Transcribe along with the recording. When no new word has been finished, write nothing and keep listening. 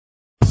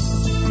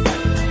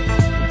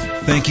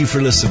Thank you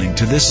for listening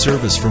to this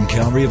service from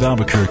Calvary of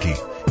Albuquerque.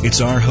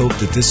 It's our hope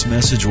that this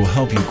message will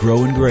help you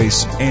grow in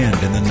grace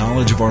and in the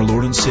knowledge of our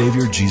Lord and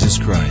Savior, Jesus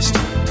Christ.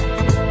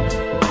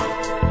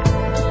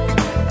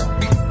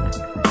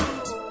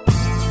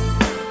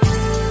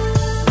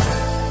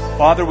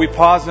 Father, we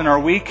pause in our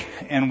week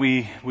and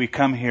we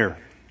come here.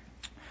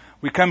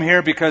 We come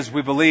here because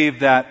we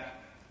believe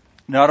that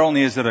not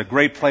only is it a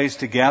great place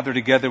to gather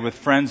together with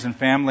friends and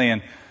family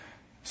and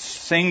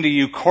sing to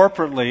you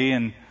corporately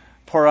and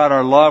pour out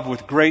our love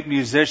with great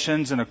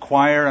musicians and a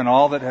choir and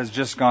all that has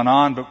just gone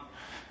on, but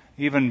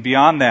even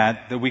beyond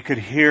that we could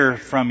hear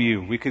from you.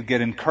 We could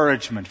get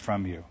encouragement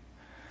from you.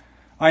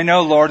 I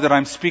know, Lord, that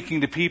I'm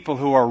speaking to people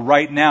who are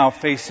right now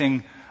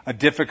facing a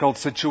difficult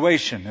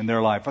situation in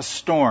their life, a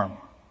storm.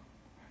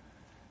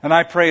 And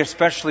I pray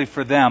especially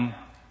for them.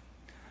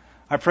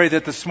 I pray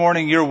that this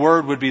morning your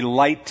word would be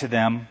light to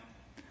them,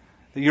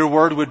 that your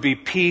word would be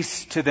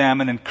peace to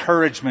them and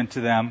encouragement to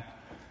them.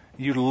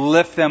 You'd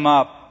lift them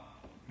up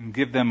and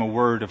give them a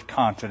word of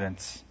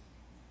confidence.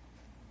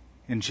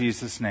 In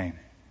Jesus' name.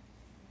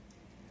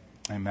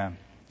 Amen.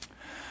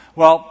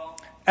 Well,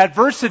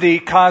 adversity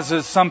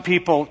causes some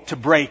people to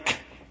break,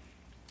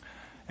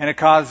 and it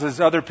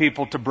causes other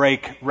people to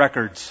break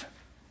records.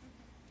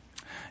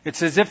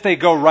 It's as if they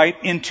go right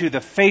into the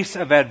face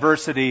of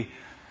adversity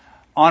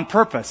on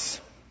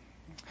purpose.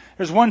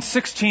 There's one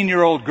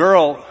 16-year-old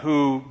girl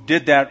who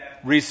did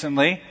that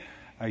recently.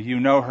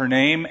 You know her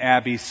name,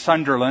 Abby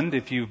Sunderland,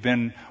 if you've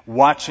been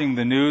watching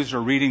the news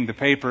or reading the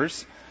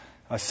papers.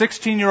 A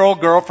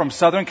 16-year-old girl from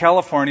Southern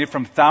California,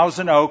 from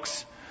Thousand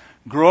Oaks,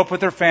 grew up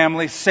with her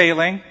family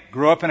sailing,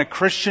 grew up in a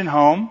Christian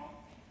home.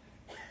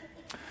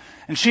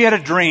 And she had a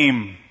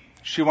dream.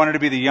 She wanted to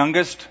be the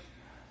youngest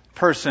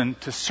person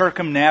to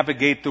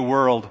circumnavigate the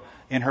world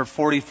in her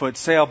 40-foot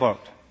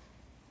sailboat.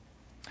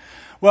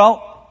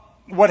 Well,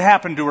 what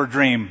happened to her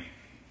dream?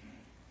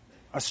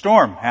 A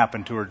storm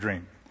happened to her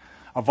dream.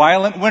 A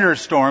violent winter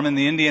storm in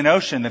the Indian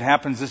Ocean that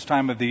happens this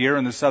time of the year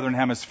in the southern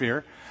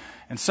hemisphere.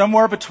 And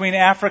somewhere between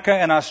Africa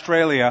and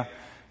Australia,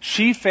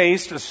 she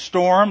faced a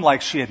storm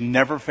like she had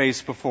never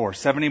faced before.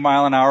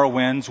 70-mile-an-hour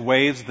winds,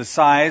 waves the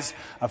size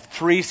of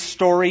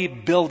 3-story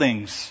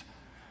buildings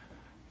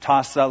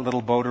tossed that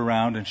little boat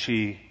around, and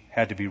she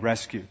had to be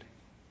rescued.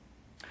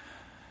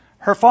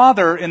 Her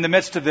father, in the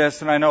midst of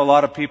this, and I know a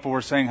lot of people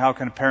were saying, how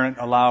can a parent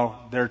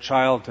allow their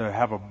child to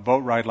have a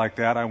boat ride like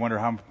that? I wonder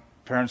how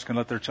parents can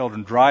let their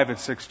children drive at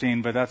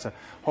 16, but that's a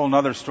whole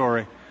other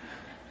story.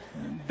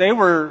 They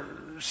were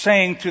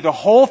saying through the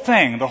whole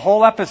thing, the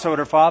whole episode,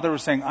 her father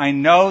was saying, I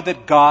know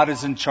that God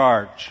is in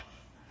charge.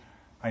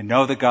 I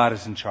know that God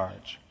is in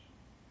charge.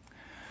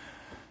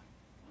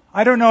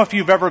 I don't know if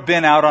you've ever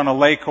been out on a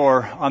lake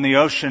or on the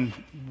ocean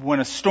when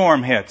a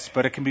storm hits,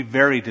 but it can be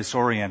very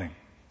disorienting.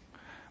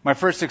 My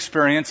first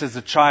experience as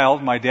a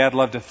child, my dad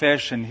loved to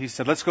fish, and he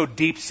said, let's go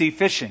deep sea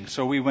fishing.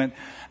 So we went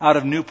out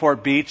of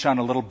Newport Beach on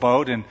a little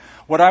boat, and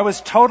what I was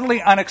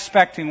totally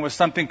unexpecting was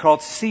something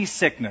called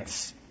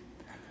seasickness.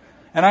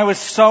 And I was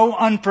so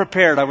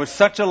unprepared. I was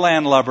such a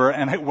landlubber,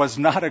 and it was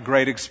not a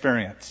great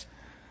experience.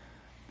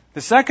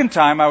 The second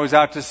time I was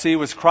out to sea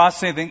was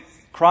crossing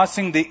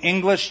the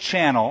English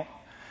Channel,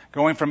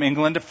 going from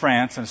England to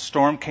France, and a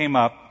storm came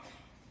up.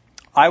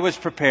 I was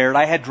prepared.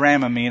 I had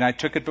Dramamine. I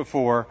took it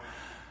before.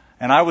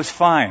 And I was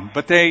fine.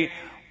 But there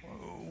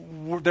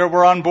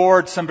were on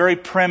board some very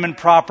prim and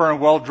proper and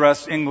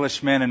well-dressed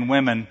English men and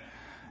women.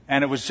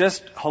 And it was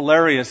just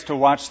hilarious to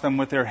watch them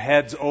with their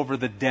heads over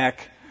the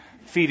deck,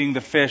 feeding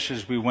the fish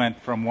as we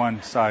went from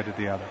one side to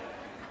the other.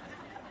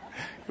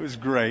 It was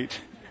great.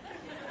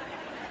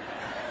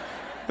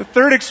 The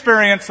third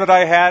experience that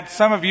I had,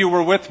 some of you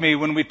were with me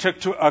when we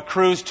took a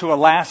cruise to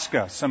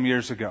Alaska some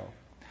years ago.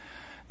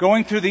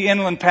 Going through the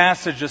inland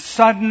passage, a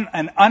sudden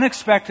and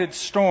unexpected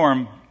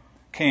storm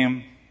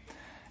came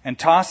and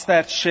tossed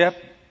that ship,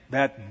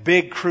 that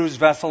big cruise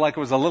vessel, like it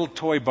was a little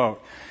toy boat.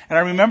 And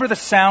I remember the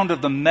sound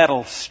of the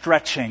metal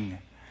stretching.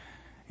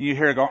 You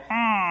hear it go,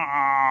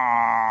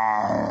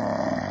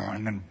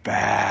 and then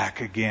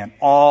back again,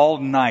 all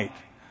night.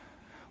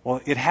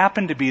 Well, it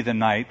happened to be the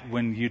night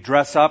when you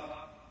dress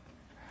up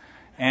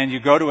and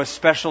you go to a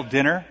special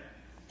dinner.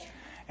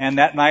 And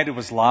that night it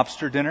was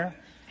lobster dinner.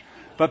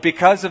 But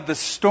because of the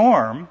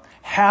storm,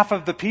 half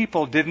of the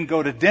people didn't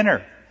go to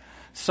dinner.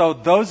 So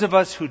those of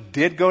us who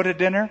did go to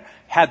dinner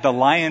had the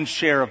lion's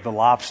share of the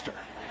lobster.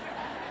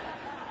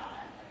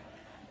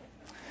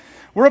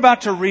 We're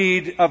about to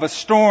read of a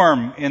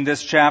storm in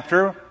this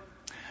chapter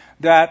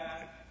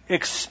that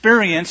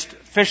experienced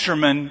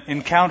fishermen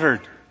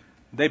encountered.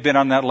 They've been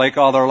on that lake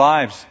all their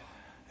lives.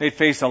 They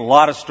face a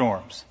lot of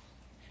storms.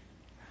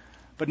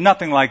 But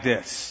nothing like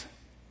this.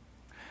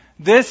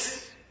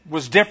 This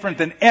was different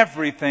than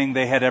everything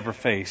they had ever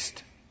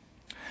faced.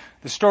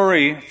 The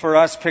story for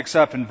us picks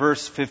up in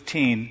verse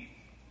 15.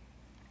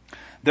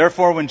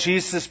 Therefore, when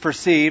Jesus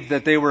perceived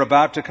that they were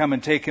about to come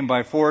and take him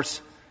by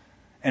force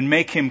and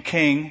make him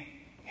king,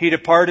 he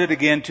departed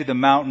again to the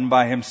mountain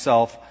by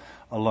himself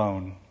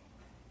alone.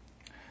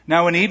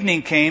 Now when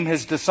evening came,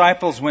 his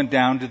disciples went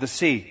down to the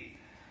sea,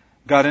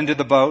 got into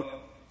the boat,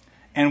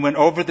 and went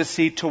over the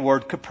sea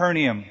toward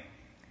Capernaum.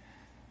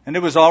 And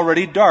it was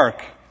already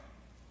dark,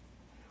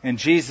 and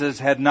Jesus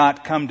had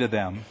not come to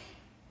them.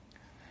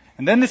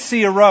 And then the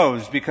sea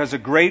arose because a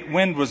great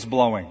wind was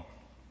blowing.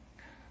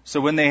 So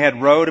when they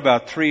had rowed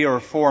about 3 or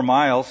 4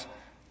 miles,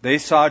 they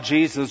saw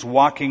Jesus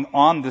walking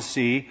on the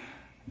sea,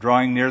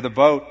 drawing near the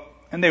boat,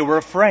 and they were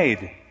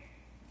afraid.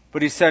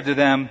 But he said to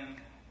them,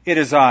 "It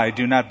is I,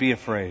 do not be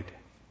afraid."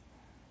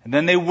 And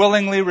then they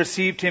willingly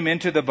received him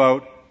into the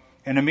boat,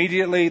 and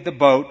immediately the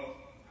boat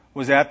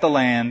was at the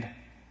land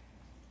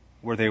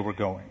where they were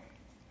going.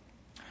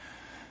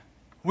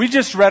 We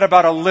just read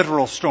about a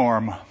literal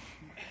storm.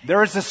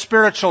 There is a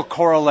spiritual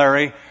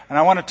corollary, and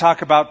I want to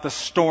talk about the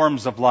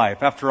storms of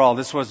life. After all,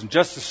 this wasn't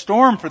just a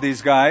storm for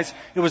these guys,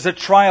 it was a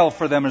trial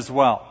for them as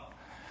well.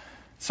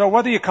 So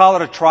whether you call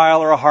it a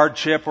trial or a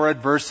hardship or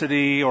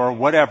adversity or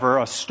whatever,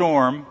 a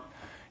storm,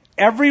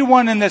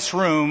 everyone in this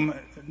room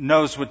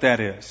knows what that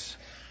is.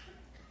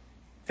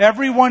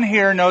 Everyone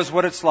here knows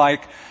what it's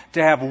like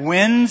to have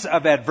winds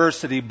of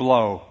adversity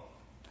blow.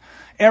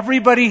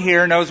 Everybody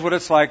here knows what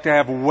it's like to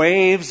have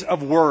waves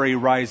of worry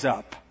rise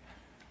up.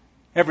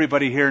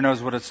 Everybody here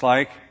knows what it's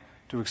like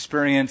to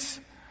experience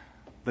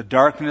the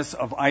darkness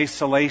of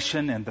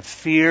isolation and the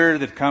fear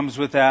that comes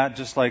with that,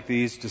 just like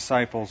these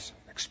disciples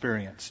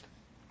experienced.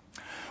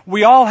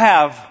 We all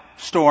have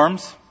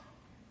storms.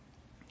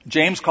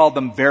 James called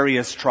them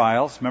various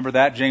trials. Remember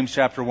that, James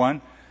chapter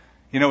 1?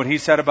 You know what he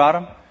said about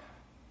them?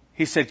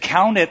 He said,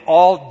 "Count it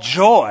all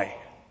joy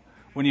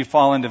when you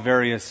fall into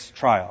various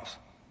trials."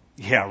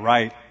 Yeah,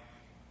 right.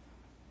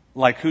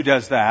 Like who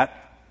does that?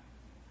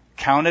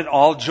 Count it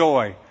all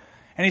joy.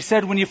 And he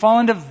said, when you fall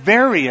into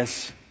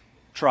various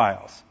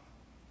trials.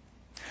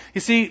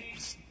 You see,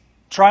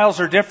 trials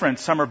are different.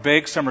 Some are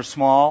big, some are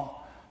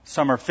small,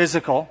 some are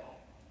physical,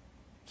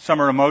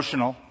 some are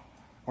emotional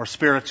or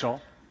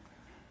spiritual.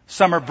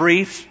 Some are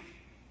brief,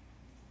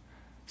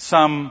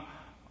 some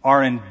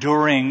are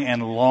enduring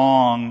and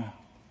long,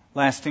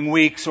 lasting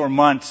weeks or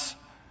months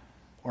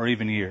or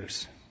even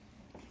years.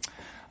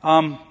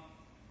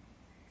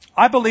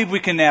 I believe we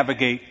can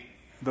navigate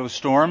those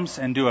storms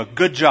and do a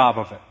good job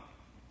of it.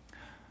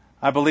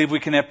 I believe we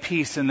can have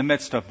peace in the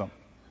midst of them.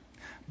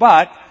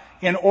 But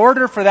in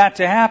order for that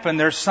to happen,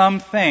 there's some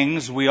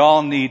things we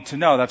all need to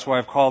know. That's why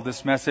I've called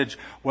this message,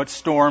 What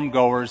Storm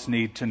Goers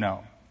Need to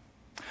Know.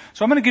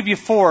 So I'm going to give you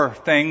 4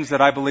 things that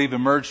I believe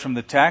emerged from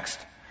the text.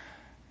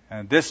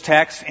 This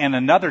text and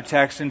another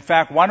text. In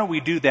fact, why don't we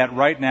do that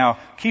right now?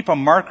 Keep a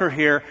marker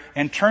here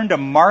and turn to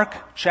Mark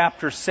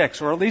chapter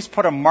 6, or at least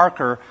put a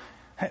marker.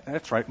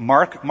 That's right,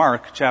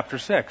 Mark chapter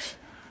 6.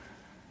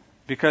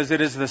 Because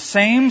it is the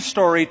same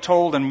story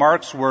told in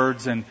Mark's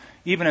words, and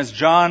even as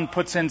John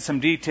puts in some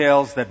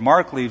details that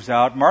Mark leaves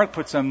out, Mark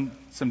puts in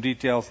some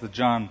details that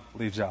John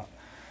leaves out.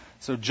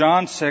 So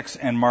John 6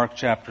 and Mark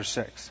chapter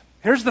 6.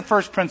 Here's the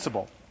first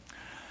principle.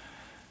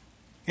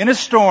 In a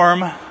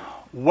storm,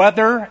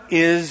 weather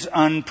is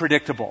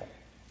unpredictable.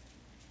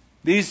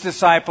 These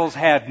disciples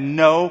had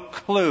no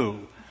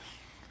clue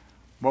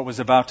what was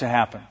about to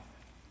happen.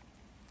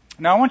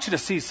 Now I want you to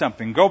see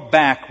something. Go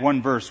back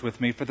 1 verse with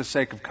me for the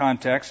sake of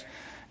context.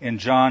 In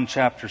John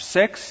chapter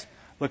 6,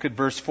 look at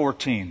verse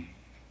 14.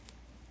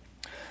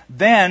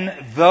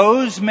 Then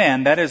those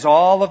men, that is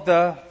all of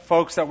the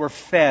folks that were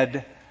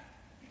fed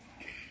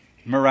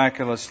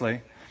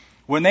miraculously,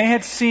 when they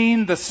had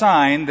seen the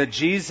sign that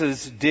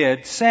Jesus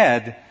did,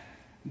 said,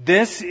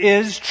 "This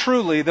is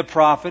truly the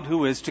prophet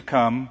who is to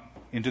come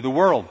into the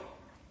world."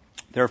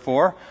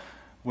 Therefore,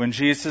 when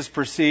Jesus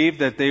perceived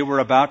that they were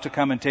about to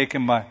come and take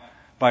him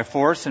by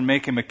force and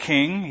make him a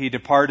king, he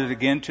departed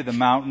again to the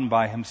mountain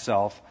by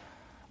himself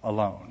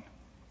alone.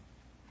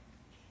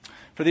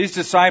 For these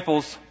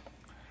disciples,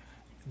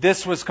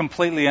 this was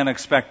completely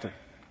unexpected,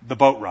 the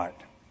boat ride.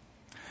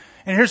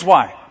 And here's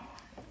why.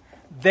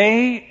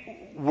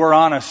 They were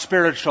on a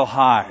spiritual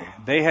high.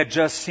 They had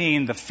just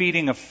seen the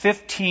feeding of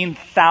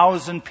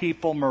 15,000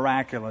 people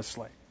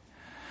miraculously.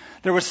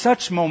 There was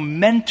such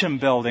momentum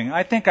building.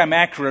 I think I'm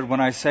accurate when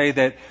I say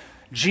that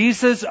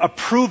Jesus'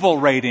 approval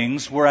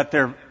ratings were at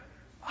their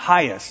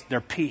highest,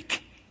 their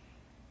peak.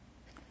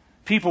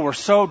 People were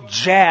so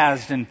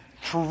jazzed and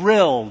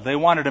thrilled, they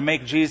wanted to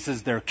make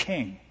Jesus their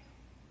king.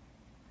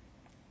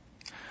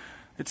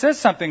 It says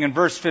something in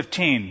verse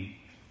 15.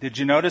 Did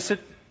you notice it?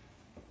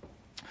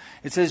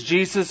 It says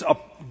Jesus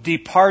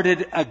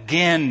departed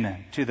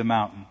again to the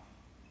mountain.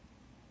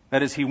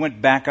 That is, he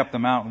went back up the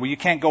mountain. Well, you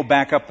can't go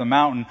back up the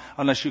mountain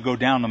unless you go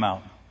down the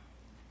mountain.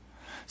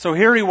 So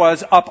here he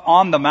was up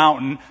on the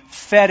mountain,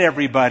 fed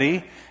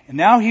everybody, and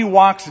now he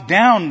walks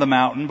down the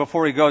mountain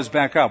before he goes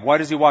back up. Why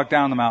does he walk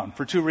down the mountain?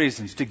 For 2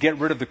 reasons. To get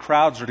rid of the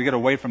crowds or to get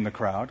away from the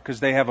crowd, because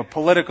they have a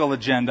political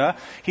agenda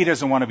he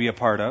doesn't want to be a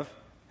part of.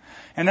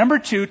 And number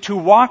 2, to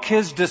walk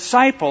his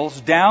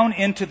disciples down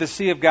into the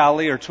Sea of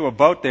Galilee or to a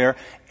boat there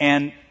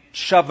and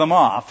shove them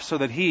off so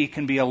that he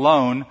can be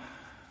alone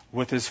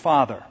with his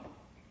Father.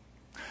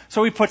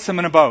 So he puts them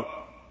in a boat.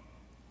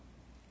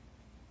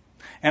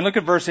 And look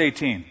at verse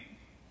 18.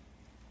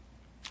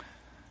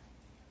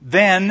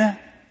 Then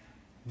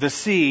the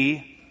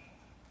sea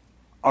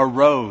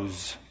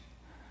arose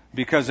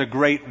because a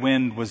great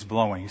wind was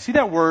blowing. You see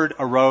that word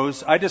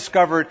arose? I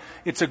discovered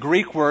it's a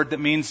Greek word that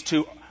means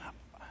to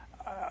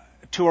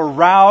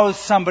arouse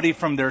somebody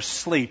from their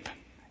sleep.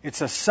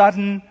 It's a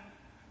sudden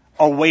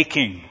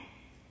awaking.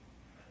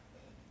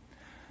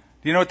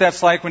 Do you know what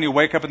that's like when you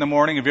wake up in the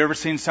morning? Have you ever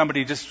seen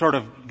somebody just sort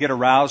of get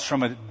aroused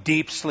from a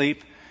deep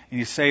sleep and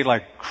you say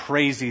like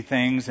crazy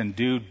things and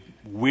do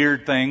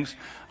weird things?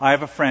 I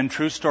have a friend,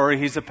 true story,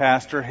 he's a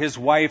pastor. His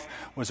wife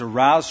was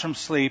aroused from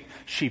sleep.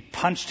 She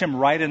punched him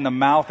right in the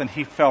mouth and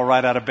he fell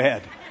right out of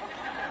bed.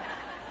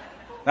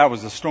 That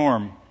was a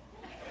storm.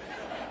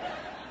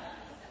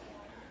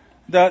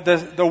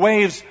 The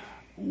waves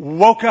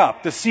woke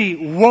up. The sea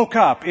woke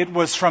up. It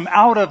was from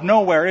out of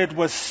nowhere. It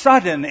was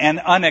sudden and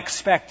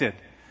unexpected.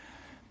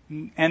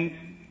 And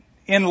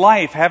in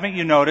life, haven't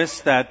you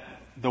noticed that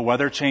the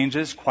weather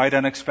changes quite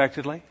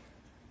unexpectedly?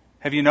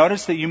 Have you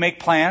noticed that you make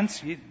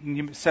plans,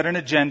 you set an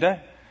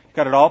agenda, you've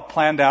got it all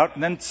planned out,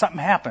 and then something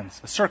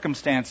happens. A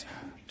circumstance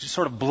just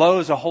sort of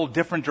blows a whole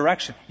different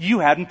direction. You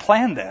hadn't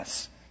planned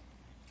this.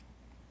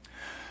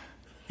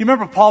 You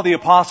remember Paul the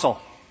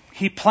Apostle?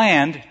 He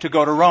planned to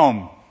go to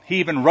Rome. He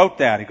even wrote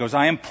that. He goes,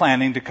 I am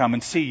planning to come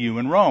and see you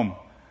in Rome.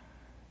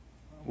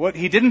 What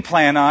he didn't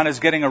plan on is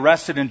getting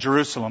arrested in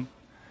Jerusalem.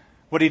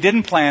 What he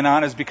didn't plan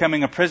on is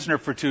becoming a prisoner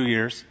for 2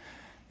 years.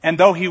 And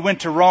though he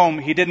went to Rome,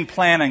 he didn't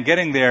plan on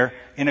getting there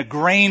in a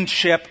grain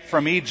ship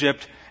from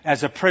Egypt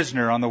as a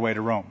prisoner on the way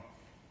to Rome.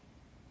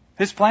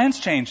 His plans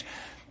changed.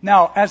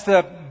 Now, as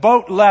the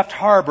boat left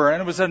harbor,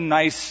 and it was a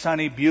nice,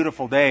 sunny,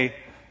 beautiful day,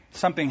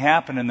 something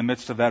happened in the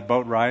midst of that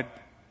boat ride.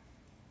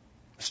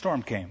 A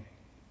storm came.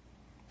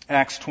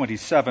 Acts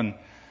 27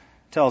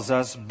 tells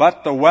us,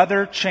 but the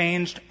weather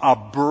changed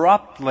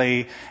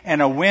abruptly,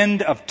 and a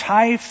wind of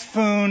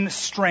typhoon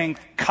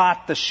strength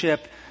caught the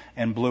ship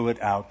and blew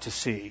it out to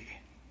sea.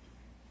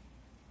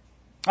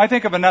 I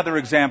think of another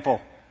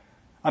example,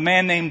 a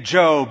man named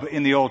Job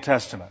in the Old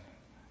Testament.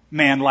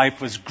 Man,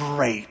 life was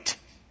great.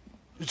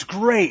 It was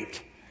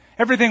great.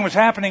 Everything was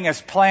happening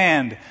as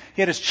planned.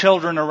 He had his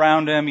children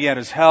around him. He had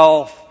his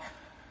health.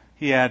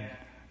 He had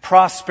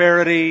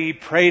prosperity. He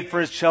prayed for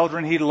his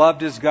children. He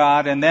loved his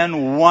God. And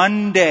then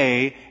one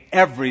day,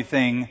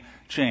 everything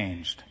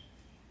changed.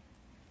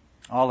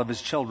 All of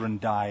his children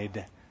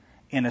died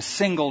in a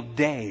single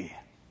day.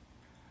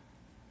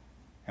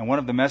 And one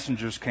of the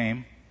messengers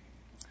came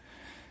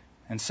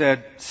and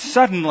said,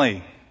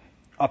 suddenly,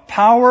 a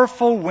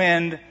powerful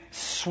wind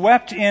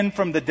swept in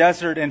from the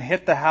desert and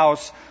hit the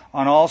house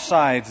on all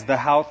sides. The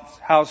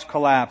house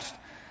collapsed,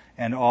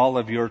 and all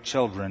of your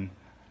children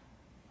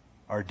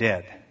are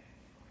dead.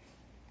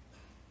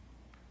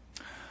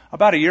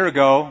 About a year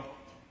ago,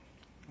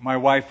 my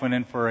wife went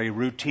in for a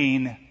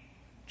routine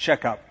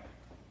checkup.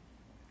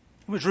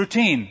 It was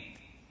routine.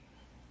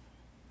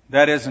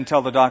 That is,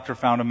 until the doctor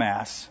found a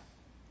mass.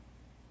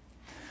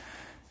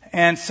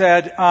 And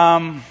said,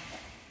 I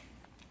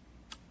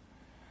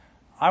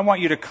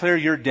want you to clear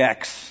your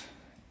decks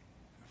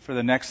for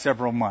the next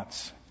several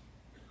months.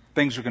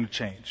 Things are going to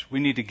change. We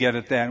need to get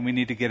at that, and we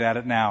need to get at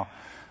it now.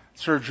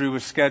 Surgery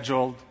was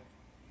scheduled.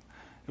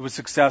 It was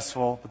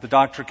successful, but the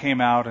doctor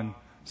came out and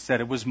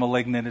said it was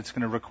malignant. It's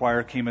going to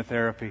require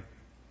chemotherapy.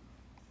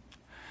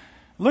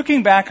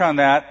 Looking back on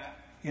that,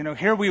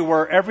 here we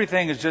were.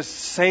 Everything is just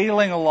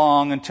sailing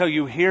along until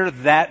you hear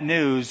that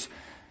news,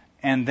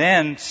 and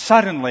then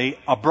suddenly,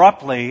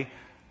 abruptly,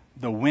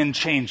 the wind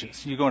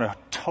changes. You go in a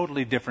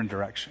totally different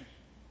direction.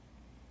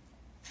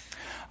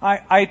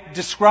 I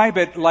describe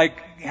it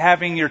like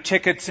having your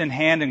tickets in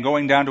hand and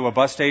going down to a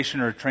bus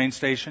station or a train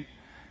station.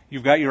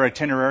 You've got your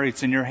itinerary,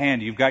 it's in your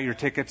hand. You've got your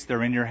tickets,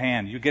 they're in your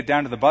hand. You get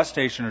down to the bus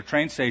station or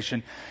train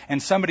station,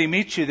 and somebody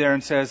meets you there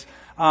and says,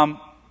 I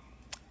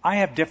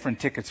have different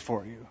tickets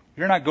for you.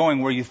 You're not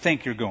going where you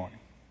think you're going.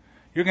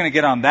 You're going to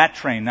get on that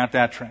train, not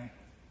that train.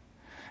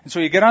 And so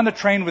you get on the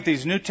train with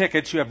these new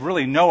tickets. You have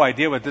really no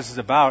idea what this is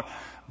about,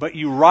 but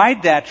you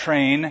ride that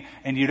train,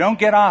 and you don't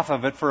get off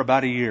of it for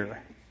about a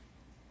year.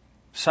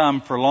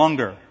 Some for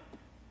longer.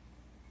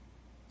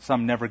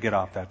 Some never get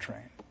off that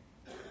train.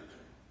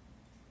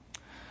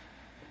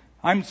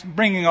 I'm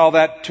bringing all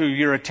that to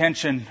your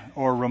attention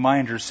or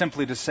reminder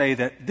simply to say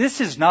that this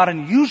is not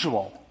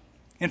unusual.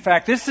 In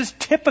fact, this is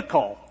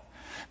typical.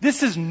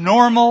 This is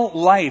normal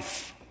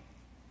life.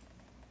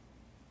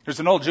 There's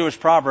an old Jewish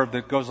proverb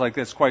that goes like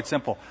this, quite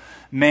simple.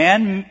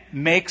 Man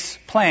makes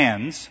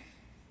plans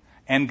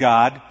and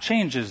God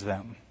changes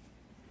them.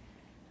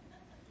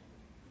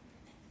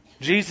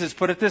 Jesus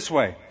put it this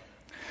way.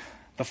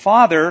 The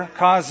Father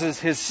causes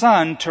His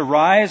Son to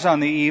rise on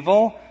the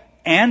evil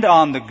and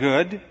on the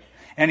good,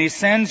 and He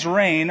sends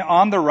rain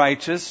on the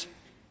righteous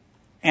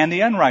and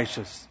the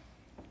unrighteous.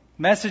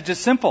 Message is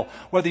simple.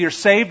 Whether you're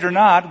saved or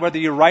not, whether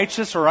you're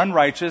righteous or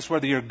unrighteous,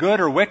 whether you're good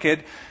or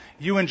wicked,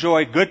 you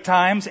enjoy good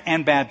times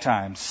and bad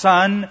times.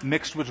 Sun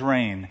mixed with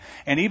rain.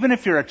 And even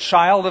if you're a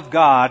child of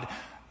God,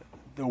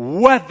 the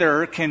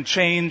weather can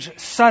change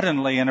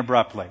suddenly and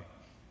abruptly.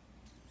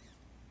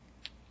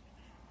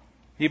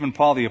 Even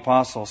Paul the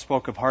Apostle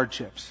spoke of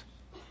hardships.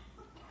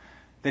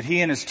 that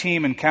he and his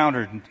team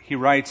encountered. He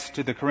writes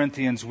to the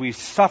Corinthians, "We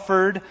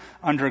suffered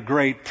under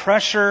great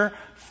pressure,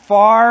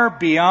 far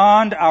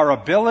beyond our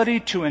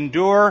ability to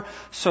endure,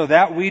 so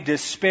that we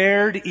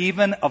despaired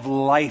even of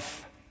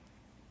life."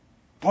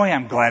 Boy,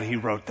 I'm glad he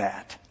wrote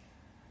that.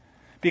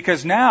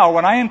 Because now,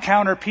 when I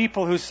encounter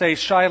people who say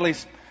shyly,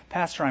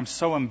 "Pastor, I'm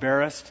so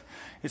embarrassed.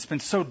 It's been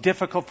so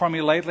difficult for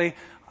me lately.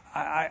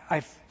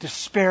 I've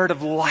despaired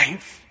of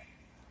life,"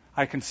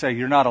 I can say,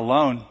 "You're not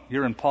alone.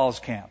 You're in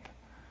Paul's camp."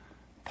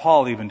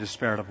 Paul even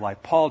despaired of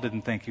life. Paul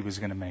didn't think he was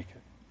going to make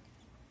it.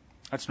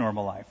 That's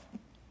normal life.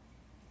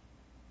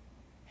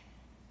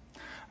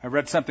 I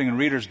read something in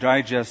Reader's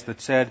Digest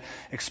that said,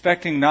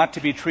 expecting not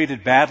to be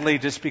treated badly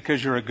just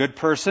because you're a good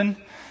person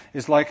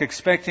is like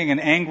expecting an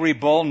angry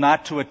bull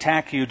not to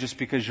attack you just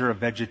because you're a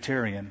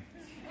vegetarian.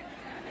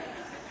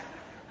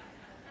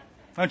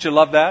 Don't you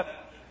love that?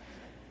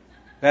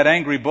 That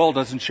angry bull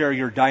doesn't share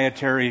your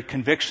dietary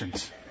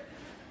convictions.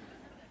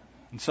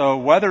 And so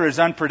weather is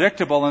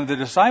unpredictable, and the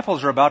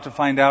disciples are about to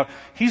find out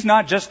he's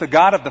not just the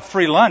God of the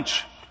free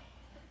lunch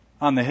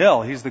on the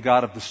hill, he's the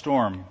God of the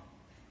storm.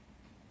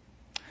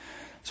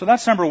 So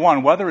that's number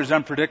one, weather is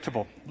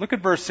unpredictable. Look at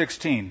verse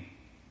 16.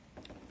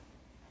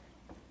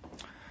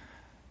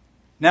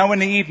 Now when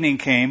the evening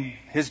came,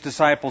 his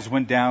disciples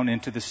went down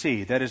into the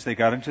sea. That is, they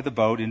got into the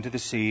boat, into the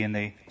sea, and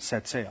they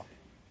set sail.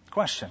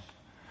 Question.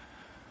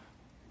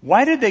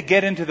 Why did they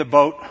get into the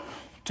boat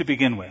to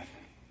begin with?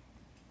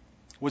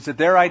 Was it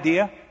their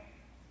idea? It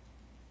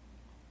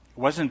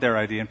wasn't their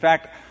idea. In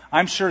fact,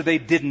 I'm sure they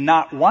did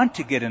not want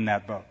to get in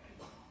that boat.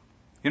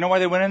 You know why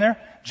they went in there?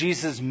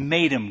 Jesus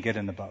made them get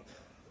in the boat.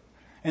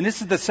 And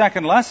this is the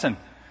second lesson.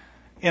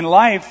 In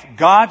life,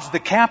 God's the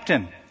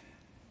captain.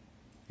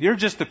 You're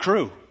just the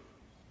crew.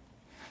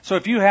 So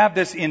if you have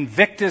this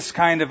Invictus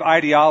kind of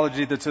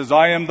ideology that says,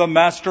 "I am the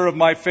master of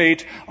my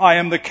fate, I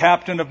am the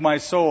captain of my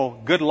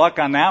soul," good luck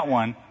on that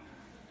one.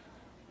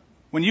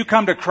 When you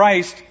come to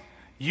Christ,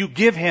 you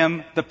give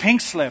him the pink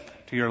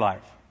slip to your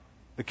life,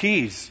 the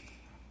keys.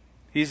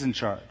 He's in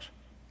charge.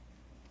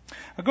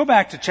 I'll go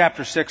back to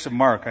chapter 6 of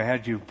Mark. I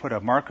had you put a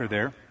marker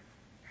there.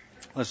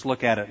 Let's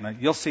look at it.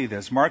 You'll see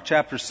this. Mark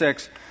chapter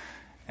 6,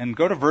 and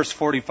go to verse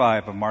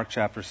 45 of Mark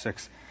chapter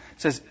 6.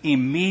 It says,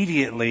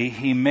 "Immediately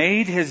he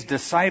made his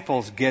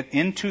disciples get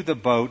into the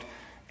boat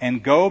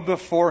and go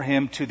before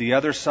him to the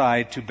other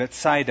side, to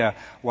Bethsaida,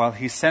 while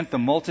he sent the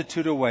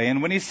multitude away.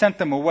 And when he sent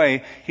them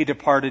away, he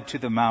departed to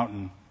the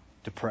mountain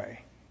to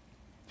pray."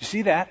 You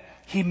see that?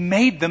 He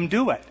made them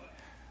do it.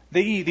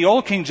 The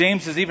old King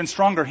James is even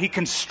stronger. He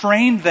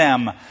constrained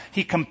them.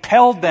 He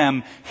compelled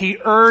them. He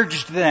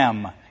urged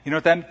them. You know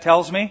what that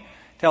tells me?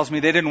 It tells me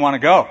they didn't want to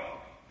go.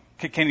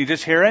 Can you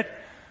just hear it?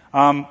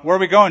 Where are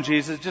we going,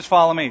 Jesus? Just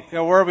follow me.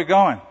 Where are we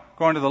going?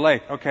 Going to the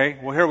lake. Okay,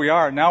 well, here we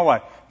are. Now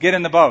what? Get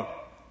in the boat.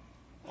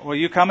 Well,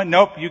 you coming?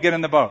 Nope, you get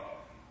in the boat.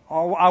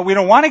 Oh, we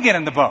don't want to get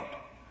in the boat.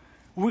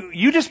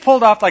 You just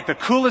pulled off like the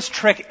coolest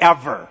trick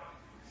ever.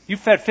 You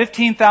fed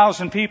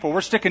 15,000 people.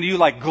 We're sticking to you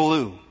like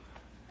glue.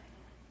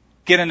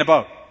 Get in the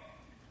boat.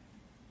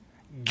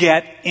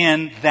 Get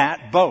in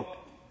that boat.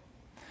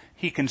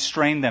 He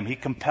constrained them. He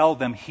compelled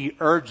them. He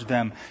urged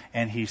them.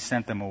 And he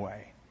sent them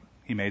away.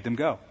 He made them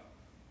go.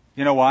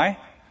 You know why?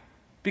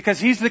 Because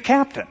he's the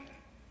captain.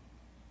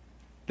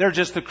 They're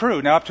just the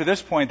crew. Now, up to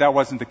this point, that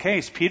wasn't the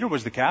case. Peter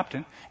was the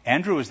captain.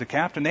 Andrew was the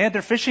captain. They had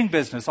their fishing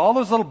business. All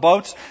those little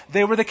boats,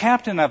 they were the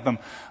captain of them.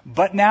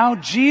 But now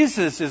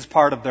Jesus is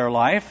part of their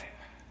life,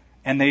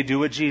 and they do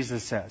what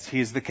Jesus says.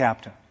 He's the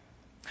captain.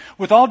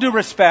 With all due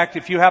respect,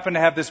 if you happen to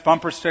have this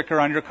bumper sticker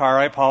on your car,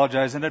 I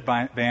apologize in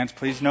advance.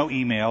 Please, no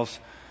emails.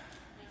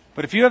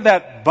 But if you have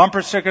that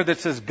bumper sticker that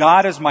says,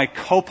 "God is my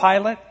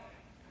co-pilot,"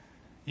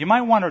 you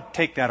might want to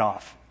take that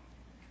off.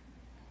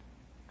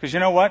 Because you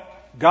know what?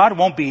 God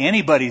won't be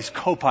anybody's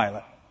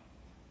co-pilot.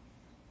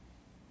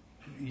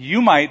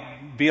 You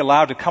might be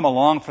allowed to come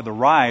along for the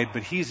ride,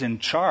 but he's in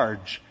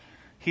charge.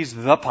 He's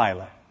the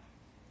pilot.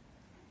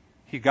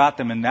 He got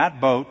them in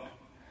that boat,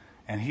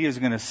 and he is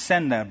going to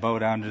send that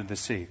boat out into the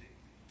sea.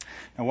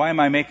 Now, why am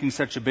I making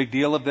such a big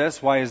deal of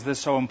this? Why is this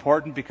so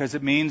important? Because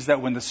it means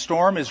that when the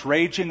storm is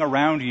raging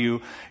around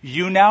you,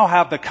 you now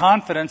have the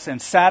confidence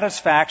and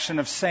satisfaction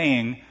of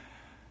saying,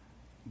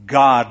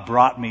 "God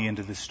brought me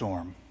into the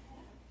storm.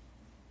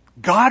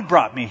 God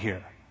brought me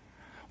here.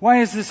 Why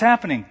is this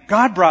happening?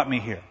 God brought me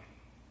here."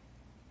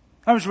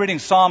 I was reading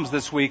Psalms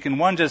this week, and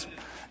one just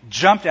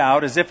jumped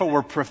out as if it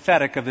were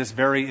prophetic of this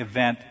very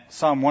event.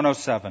 Psalm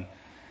 107.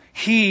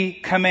 "He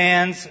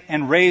commands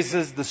and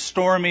raises the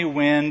stormy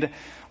wind,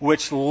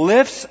 which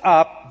lifts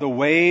up the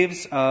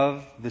waves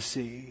of the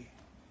sea."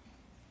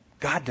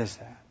 God does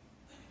that.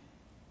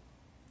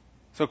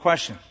 So,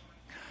 question.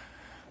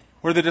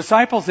 Were the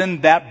disciples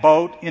in that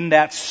boat, in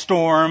that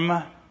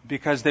storm,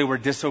 because they were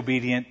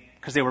disobedient,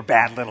 because they were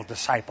bad little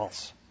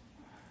disciples?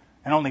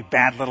 And only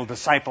bad little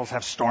disciples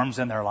have storms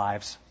in their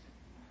lives.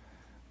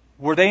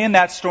 Were they in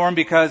that storm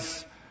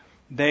because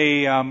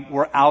they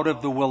were out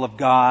of the will of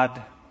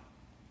God?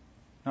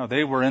 No,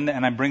 they were in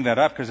and I bring that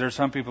up because there are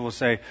some people who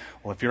say,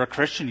 "Well, if you're a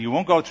Christian, you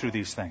won't go through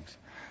these things."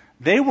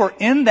 They were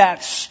in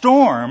that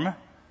storm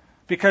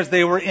because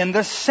they were in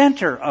the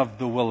center of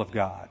the will of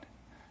God.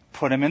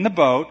 Put them in the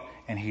boat,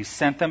 and he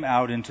sent them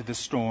out into the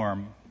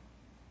storm.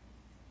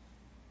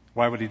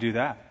 Why would he do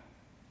that?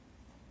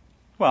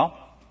 Well,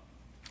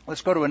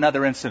 let's go to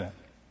another incident.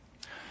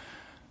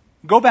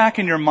 Go back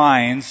in your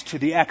minds to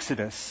the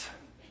Exodus,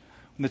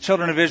 when the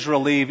children of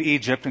Israel leave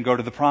Egypt and go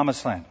to the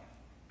Promised Land.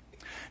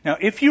 Now,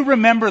 if you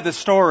remember the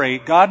story,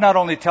 God not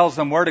only tells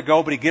them where to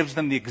go, but he gives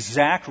them the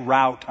exact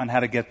route on how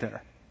to get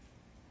there.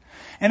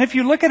 And if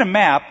you look at a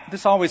map,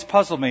 this always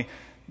puzzled me,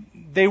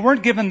 they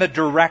weren't given the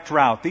direct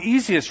route. The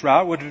easiest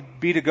route would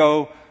be to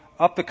go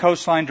up the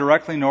coastline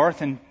directly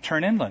north and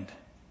turn inland.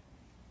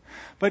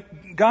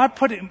 But God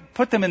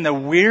put them in the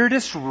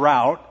weirdest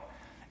route,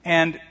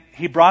 and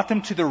he brought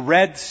them to the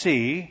Red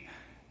Sea.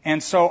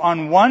 And so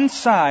on one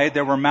side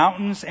there were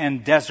mountains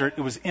and desert.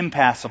 It was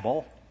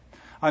impassable.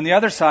 On the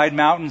other side,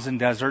 mountains and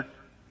desert,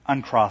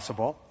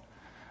 uncrossable.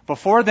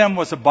 Before them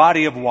was a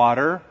body of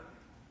water,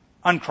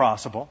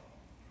 uncrossable,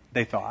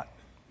 they thought.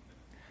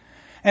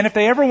 And if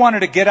they ever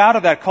wanted to get out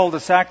of that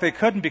cul-de-sac, they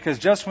couldn't, because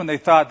just when they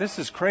thought, this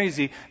is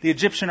crazy, the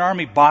Egyptian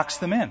army boxed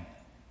them in.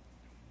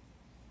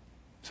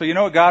 So you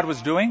know what God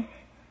was doing?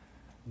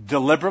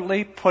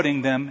 Deliberately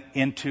putting them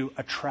into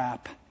a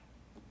trap.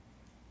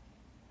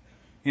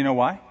 You know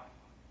why?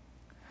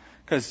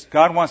 Because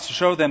God wants to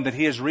show them that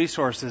he has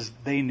resources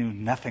they knew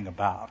nothing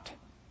about.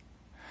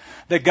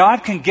 That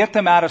God can get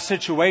them out of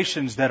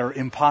situations that are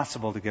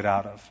impossible to get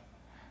out of.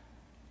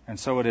 And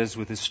so it is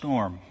with his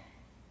storm.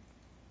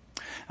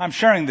 I'm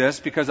sharing this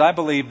because I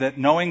believe that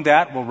knowing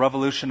that will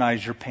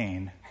revolutionize your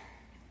pain.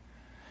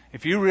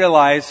 If you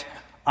realize,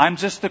 I'm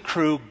just the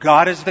crew,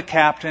 God is the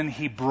captain,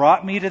 he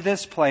brought me to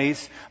this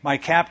place, my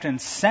captain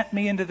sent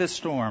me into this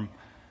storm,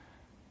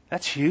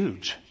 that's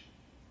huge.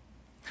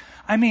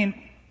 I mean,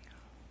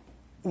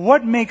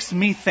 what makes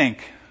me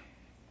think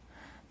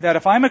that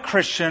if I'm a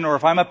Christian or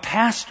if I'm a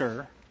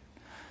pastor,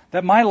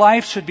 that my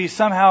life should be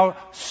somehow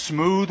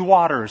smooth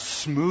waters,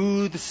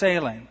 smooth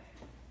sailing?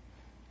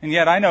 And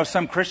yet I know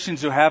some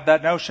Christians who have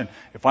that notion.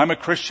 If I'm a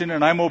Christian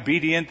and I'm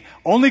obedient,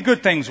 only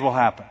good things will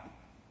happen.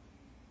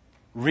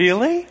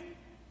 Really?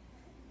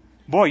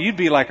 Boy, you'd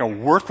be like a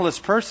worthless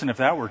person if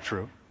that were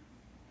true.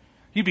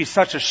 You'd be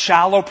such a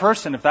shallow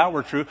person if that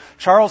were true.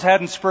 Charles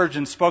Haddon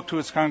Spurgeon spoke to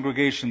his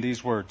congregation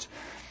these words.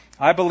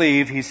 I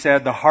believe, he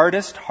said, the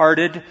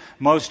hardest-hearted,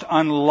 most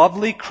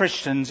unlovely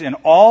Christians in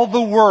all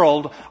the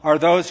world are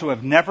those who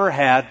have never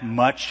had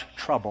much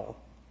trouble.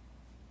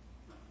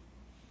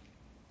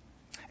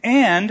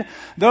 And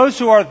those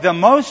who are the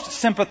most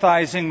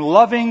sympathizing,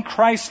 loving,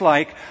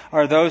 Christ-like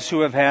are those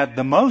who have had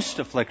the most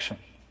affliction.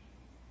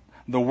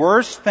 The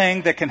worst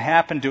thing that can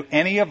happen to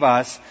any of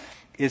us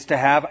is to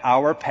have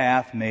our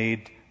path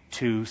made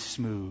too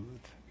smooth.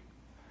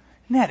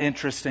 Isn't that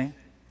interesting?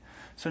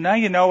 So now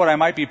you know what I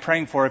might be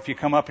praying for if you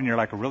come up and you're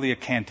like really a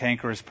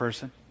cantankerous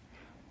person.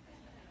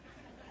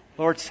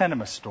 Lord, send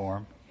him a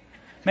storm.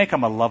 Make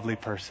him a lovely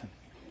person.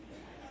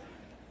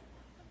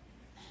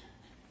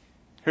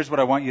 Here's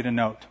what I want you to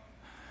note.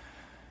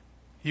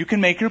 You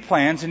can make your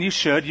plans, and you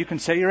should. You can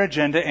set your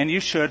agenda, and you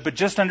should. But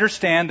just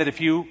understand that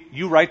if you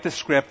write the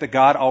script, that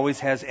God always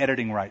has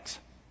editing rights.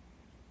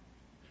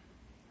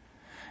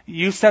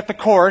 You set the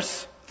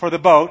course for the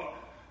boat.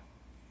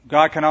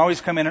 God can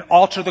always come in and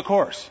alter the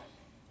course.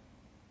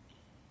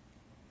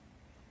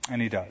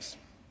 And he does.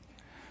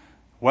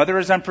 Weather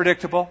is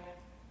unpredictable.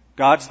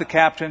 God's the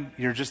captain.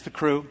 You're just the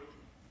crew.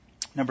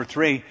 Number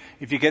 3,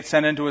 if you get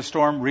sent into a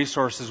storm,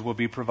 resources will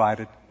be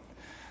provided.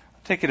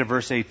 Take it to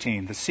verse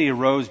 18. The sea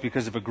arose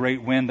because of a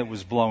great wind that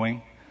was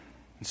blowing.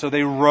 And so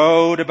they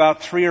rowed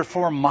about 3 or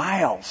 4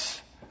 miles.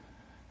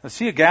 The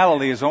Sea of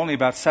Galilee is only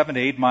about 7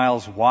 to 8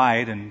 miles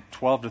wide and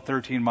 12 to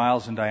 13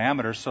 miles in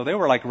diameter. So they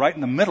were like right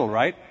in the middle,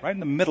 right? Right in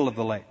the middle of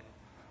the lake.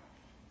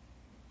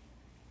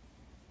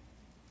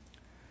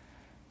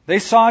 They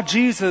saw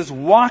Jesus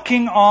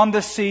walking on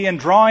the sea and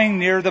drawing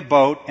near the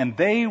boat, and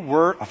they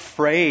were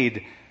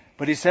afraid.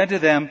 But he said to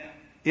them,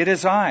 "It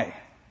is I.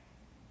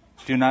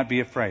 Do not be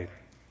afraid."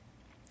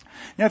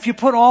 Now, if you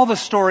put all the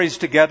stories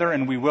together,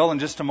 and we will in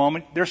just a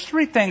moment, there's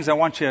 3 things I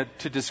want you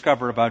to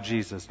discover about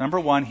Jesus. Number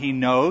 1, he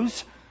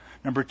knows.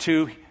 Number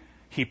 2,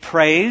 he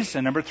prays.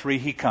 And number 3,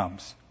 he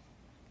comes.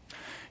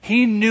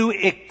 He knew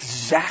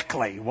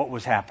exactly what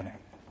was happening.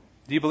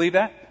 Do you believe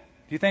that?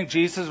 Do you think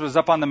Jesus was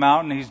up on the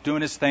mountain, he's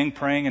doing his thing,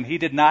 praying, and he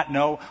did not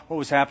know what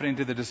was happening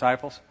to the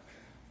disciples?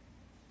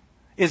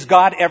 Is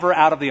God ever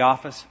out of the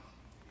office?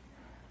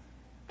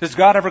 Does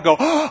God ever go,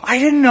 "Oh, I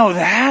didn't know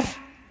that.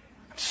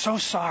 I'm so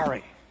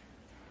sorry."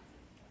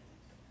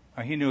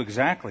 He knew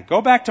exactly.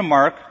 Go back to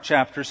Mark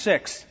chapter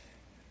 6.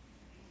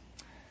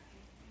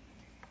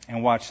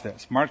 And watch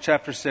this. Mark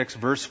chapter 6,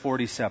 verse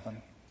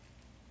 47.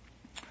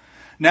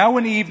 Now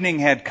when evening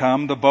had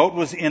come, the boat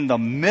was in the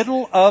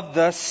middle of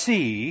the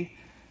sea,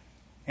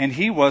 and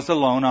he was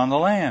alone on the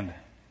land.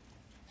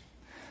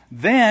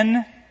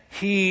 Then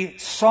he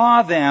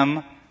saw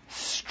them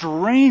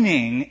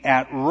straining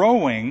at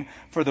rowing,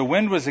 for the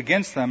wind was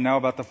against them. Now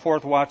about the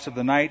fourth watch of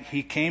the night,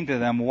 he came to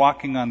them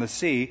walking on the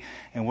sea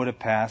and would have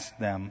passed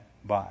them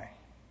by.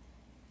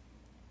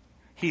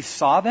 He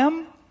saw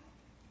them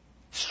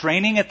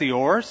straining at the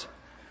oars.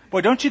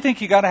 Boy, don't you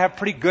think you got to have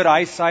pretty good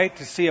eyesight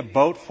to see a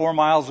boat 4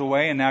 miles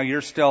away and now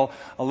you're still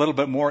a little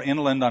bit more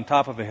inland on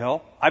top of a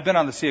hill? I've been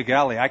on the Sea of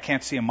Galilee. I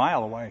can't see a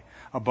mile away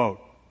a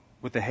boat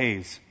with the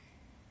haze.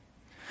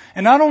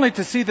 And not only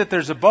to see that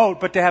there's a boat,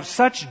 but to have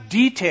such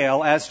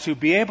detail as to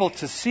be able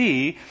to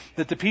see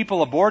that the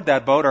people aboard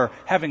that boat are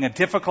having a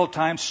difficult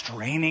time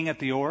straining at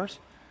the oars.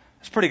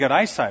 It's pretty good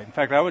eyesight. In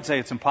fact, I would say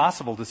it's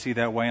impossible to see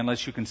that way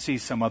unless you can see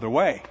some other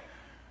way.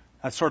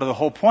 That's sort of the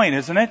whole point,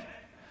 isn't it?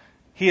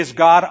 He is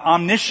God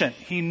omniscient.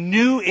 He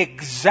knew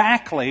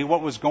exactly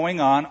what was going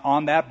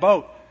on that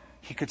boat.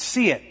 He could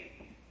see it.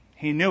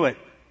 He knew it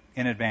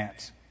in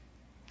advance.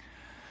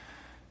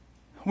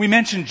 We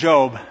mentioned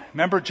Job.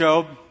 Remember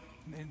Job?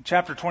 In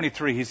chapter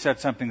 23, he said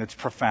something that's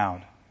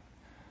profound.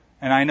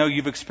 And I know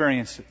you've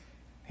experienced it.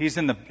 He's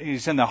in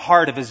the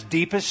heart of his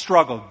deepest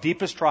struggle,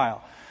 deepest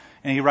trial.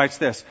 And he writes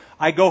this: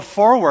 I go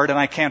forward and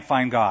I can't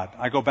find God.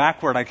 I go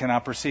backward, I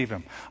cannot perceive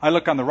him. I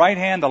look on the right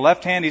hand, the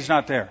left hand, he's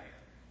not there.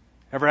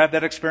 Ever had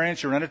that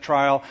experience? You're in a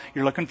trial,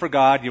 you're looking for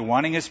God, you're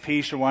wanting his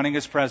peace, you're wanting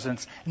his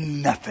presence.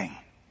 Nothing.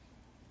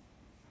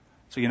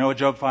 So you know what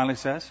Job finally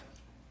says?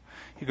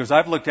 He goes,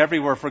 I've looked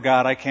everywhere for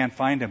God, I can't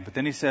find him. But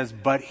then he says,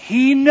 but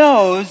he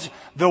knows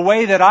the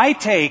way that I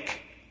take.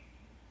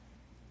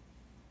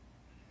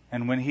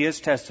 And when he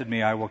has tested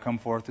me, I will come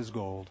forth as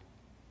gold.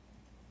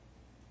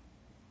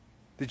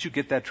 Did you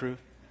get that truth?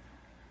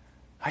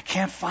 I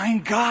can't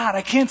find God.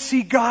 I can't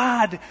see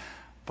God.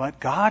 But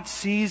God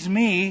sees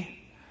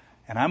me,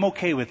 and I'm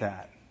okay with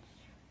that.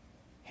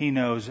 He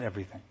knows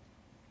everything.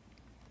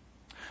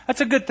 That's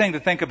a good thing to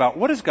think about.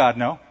 What does God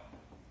know?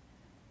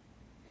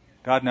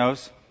 God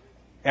knows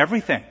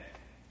everything.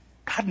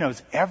 God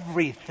knows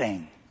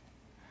everything.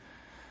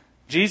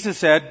 Jesus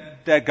said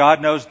that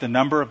God knows the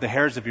number of the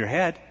hairs of your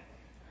head.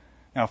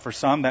 Now, for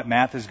some, that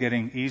math is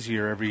getting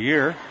easier every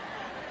year,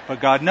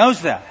 but God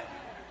knows that.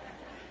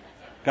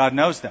 God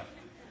knows that.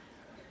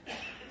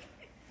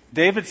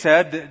 David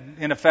said that,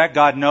 in effect,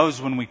 God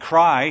knows when we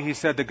cry. He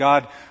said that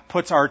God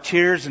puts our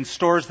tears and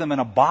stores them in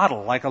a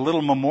bottle, like a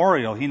little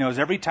memorial. He knows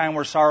every time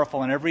we're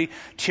sorrowful and every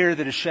tear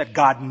that is shed.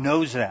 God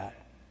knows that.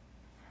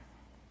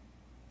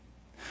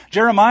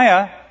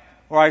 Jeremiah,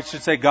 or I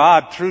should say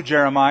God through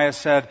Jeremiah,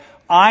 said,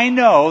 I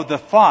know the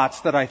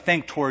thoughts that I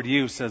think toward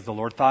you, says the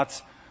Lord,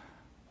 thoughts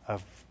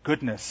of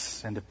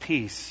goodness and of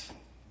peace,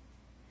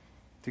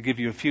 to give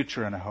you a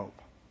future and a hope.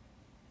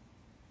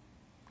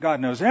 God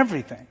knows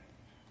everything.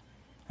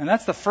 And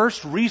that's the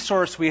first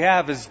resource we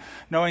have, is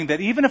knowing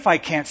that even if I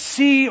can't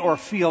see or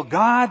feel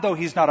God, though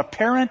he's not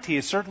apparent, he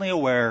is certainly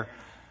aware.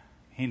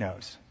 He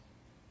knows.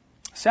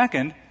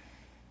 Second,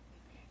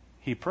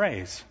 he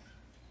prays.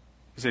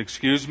 You say,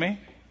 excuse me?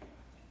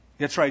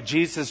 That's right,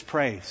 Jesus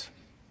prays.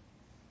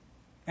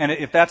 And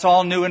if that's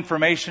all new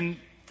information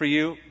for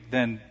you,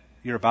 then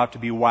you're about to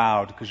be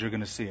wowed, because you're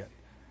going to see it.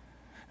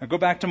 Now go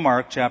back to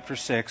Mark chapter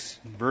 6,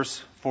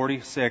 verse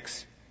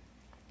 46.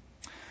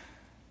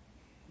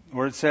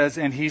 Where it says,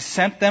 and he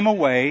sent them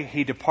away,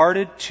 he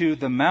departed to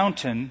the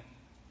mountain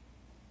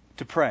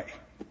to pray.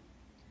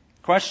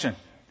 Question,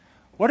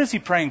 what is he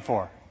praying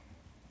for?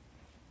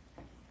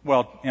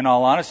 Well, in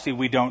all honesty,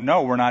 we don't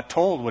know. We're not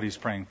told what he's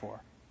praying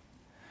for.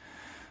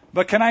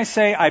 But can I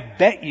say, I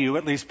bet you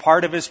at least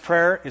part of his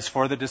prayer is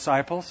for the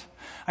disciples?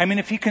 I mean,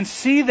 if he can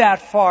see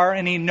that far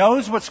and he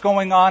knows what's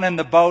going on in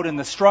the boat and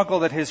the struggle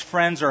that his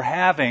friends are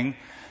having,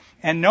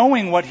 and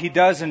knowing what he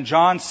does in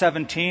John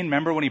 17,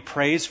 remember when he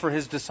prays for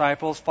his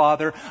disciples,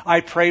 Father,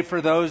 I pray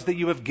for those that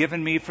you have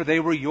given me, for they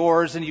were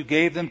yours and you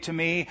gave them to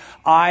me.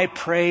 I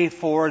pray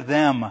for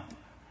them.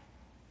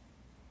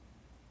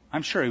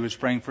 I'm sure he was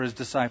praying for his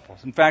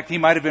disciples. In fact, he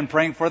might have been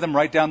praying for them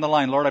right down the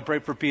line. Lord, I pray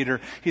for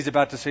Peter. He's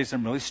about to say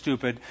something really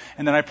stupid.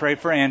 And then I pray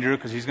for Andrew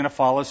because he's going to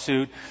follow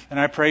suit. And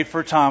I pray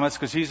for Thomas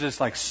because he's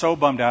just like so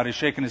bummed out. He's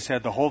shaking his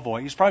head the whole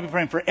voice. He's probably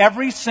praying for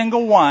every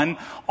single one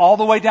all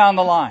the way down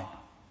the line.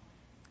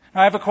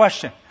 Now I have a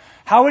question.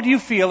 How would you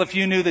feel if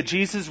you knew that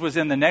Jesus was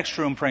in the next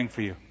room praying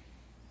for you?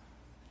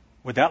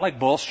 Would that like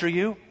bolster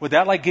you? Would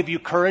that like give you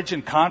courage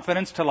and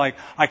confidence to like,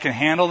 I can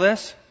handle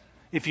this?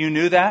 If you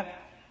knew that?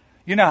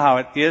 You know how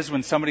it is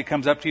when somebody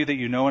comes up to you that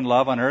you know and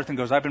love on earth and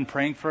goes, I've been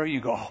praying for you. You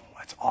go, oh,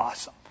 that's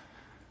awesome.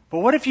 But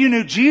what if you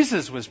knew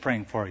Jesus was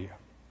praying for you?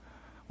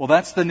 Well,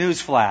 that's the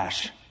news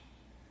flash.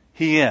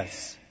 He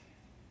is.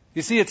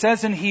 You see, it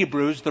says in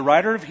Hebrews, the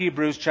writer of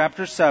Hebrews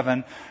chapter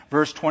 7,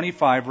 verse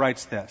 25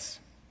 writes this.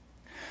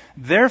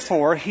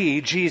 Therefore,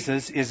 he,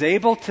 Jesus, is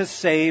able to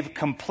save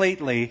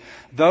completely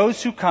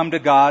those who come to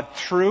God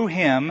through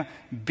him,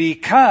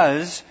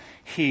 because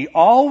he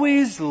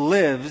always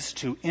lives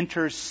to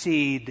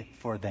intercede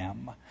for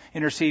them.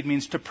 Intercede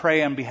means to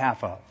pray on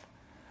behalf of.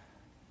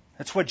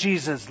 That's what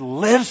Jesus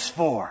lives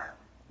for.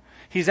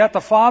 He's at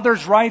the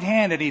Father's right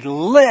hand and he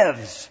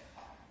lives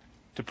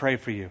to pray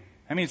for you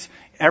That means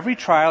every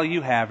trial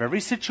you have,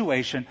 every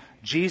situation,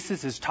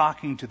 Jesus is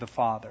talking to the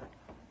Father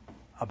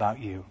about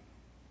you.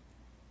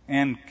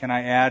 And can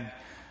I add,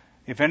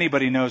 if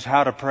anybody knows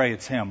how to pray,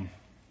 it's Him.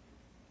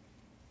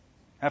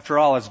 After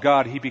all, as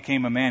God, He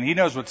became a man. He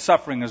knows what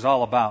suffering is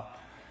all about.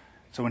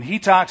 So when He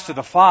talks to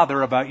the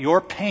Father about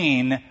your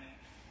pain,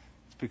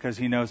 it's because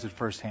He knows it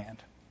firsthand.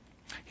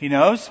 He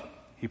knows,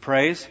 He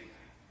prays.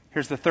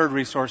 Here's the third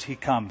resource, He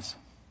comes.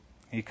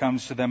 He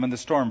comes to them in the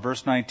storm.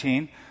 Verse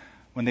 19,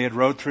 when they had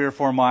rowed 3 or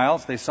 4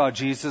 miles, they saw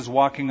Jesus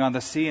walking on the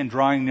sea and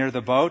drawing near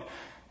the boat,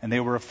 and they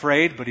were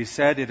afraid, but He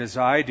said, "It is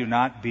I, do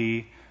not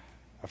be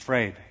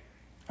afraid."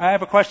 I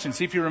have a question.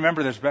 See if you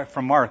remember this back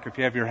from Mark. If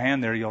you have your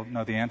hand there, you'll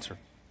know the answer.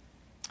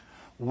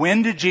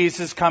 When did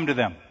Jesus come to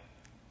them?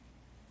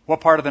 What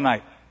part of the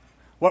night?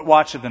 What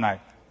watch of the night?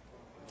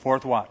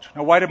 4th watch.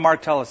 Now, why did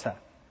Mark tell us that?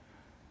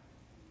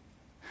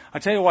 I'll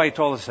tell you why he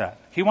told us that.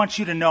 He wants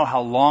you to know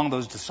how long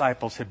those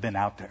disciples had been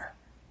out there.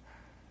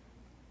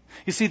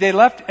 You see, they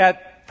left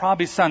at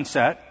probably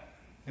sunset.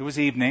 It was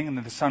evening, and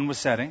the sun was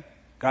setting.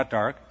 Got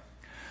dark.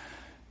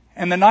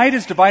 And the night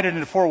is divided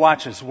into 4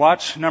 watches.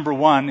 Watch number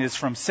 1 is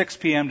from 6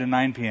 p.m. to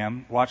 9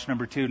 p.m. Watch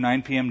number 2,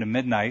 9 p.m. to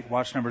midnight.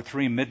 Watch number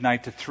 3,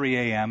 midnight to 3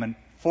 a.m. And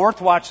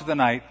 4th watch of the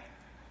night,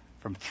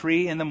 from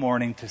 3 in the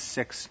morning to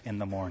 6 in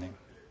the morning.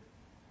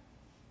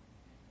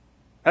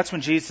 That's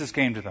when Jesus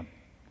came to them.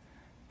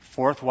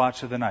 4th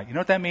watch of the night. You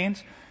know what that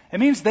means? It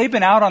means they've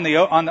been out on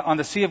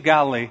the Sea of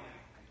Galilee,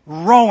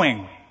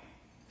 rowing,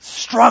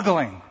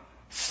 struggling,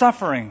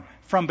 suffering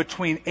from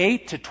between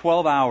 8 to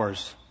 12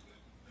 hours.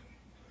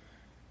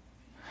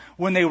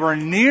 When they were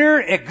near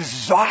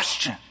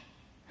exhaustion,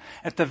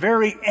 at the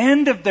very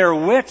end of their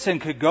wits and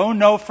could go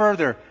no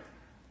further,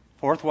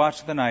 4th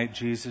watch of the night,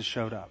 Jesus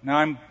showed up. Now,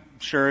 I'm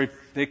sure if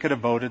they could have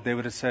voted, they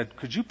would have said,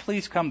 "Could you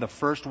please come the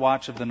 1st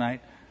watch of the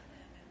night?"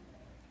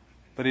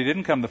 But He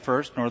didn't come the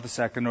 1st, nor the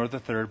 2nd, nor the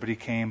 3rd, but He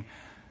came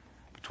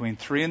between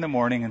 3 in the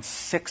morning and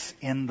 6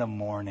 in the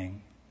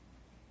morning.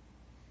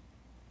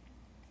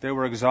 They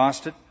were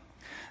exhausted.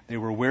 They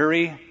were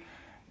weary.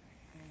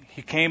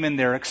 He came in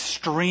their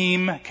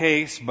extreme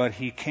case, but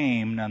He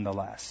came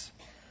nonetheless.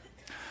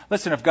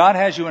 Listen, if God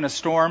has you in a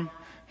storm,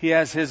 He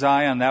has His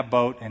eye on that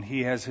boat and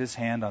He has His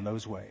hand on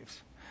those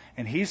waves.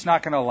 And He's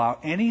not going to allow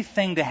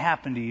anything to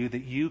happen to you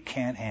that you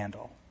can't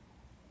handle.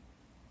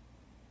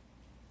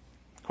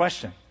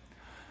 Question.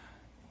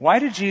 Why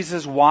did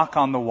Jesus walk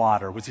on the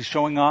water? Was He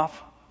showing off?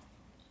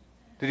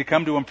 Did He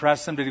come to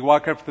impress them? Did He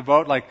walk up to the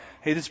boat like,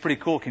 "Hey, this is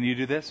pretty cool. Can you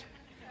do this?"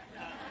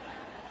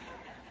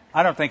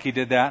 I don't think He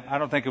did that. I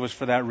don't think it was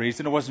for that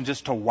reason. It wasn't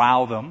just to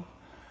wow them.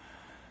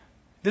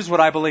 This is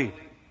what I believe.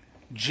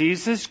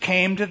 Jesus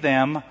came to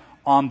them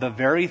on the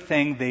very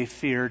thing they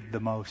feared the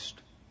most.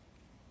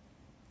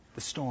 The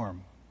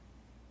storm.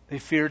 They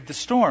feared the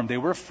storm. They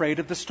were afraid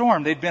of the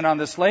storm. They'd been on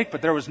this lake,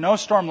 but there was no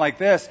storm like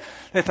this.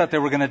 They thought they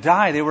were going to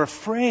die. They were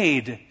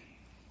afraid.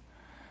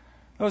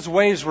 Those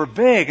waves were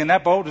big, and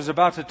that boat was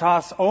about to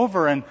toss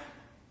over. And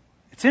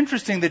it's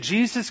interesting that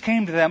Jesus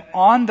came to them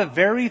on the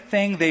very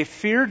thing they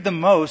feared the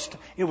most.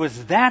 It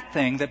was that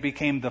thing that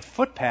became the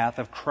footpath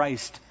of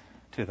Christ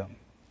to them.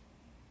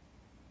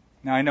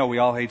 Now, I know we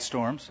all hate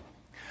storms.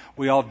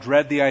 We all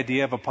dread the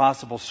idea of a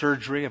possible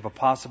surgery, of a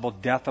possible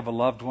death of a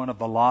loved one, of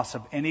the loss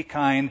of any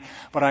kind.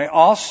 But I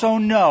also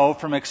know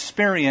from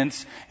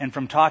experience and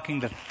from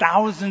talking to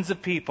thousands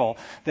of people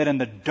that in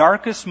the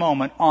darkest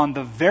moment, on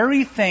the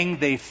very thing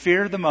they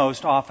fear the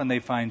most, often they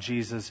find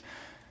Jesus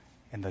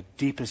in the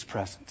deepest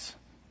presence.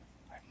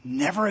 I've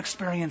never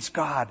experienced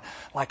God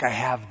like I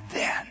have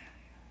then.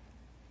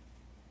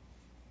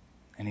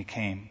 And He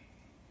came.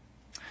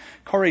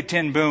 Corrie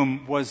ten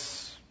Boom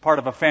was part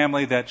of a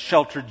family that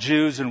sheltered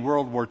Jews in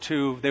World War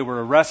II. They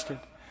were arrested.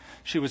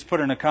 She was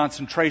put in a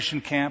concentration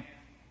camp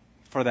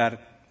for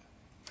that.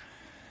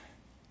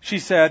 She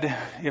said,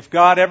 "If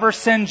God ever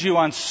sends you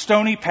on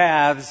stony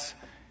paths,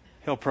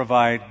 He'll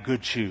provide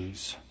good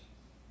shoes."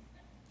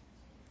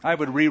 I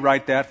would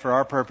rewrite that for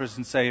our purpose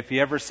and say, if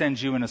He ever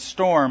sends you in a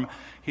storm,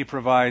 He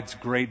provides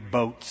great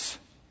boats.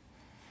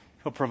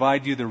 He'll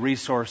provide you the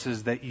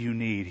resources that you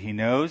need. He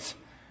knows,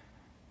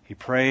 He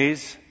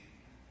prays,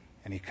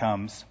 and He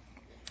comes.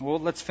 Well,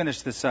 let's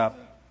finish this up.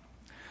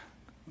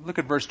 Look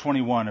at verse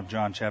 21 of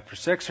John chapter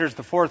 6. Here's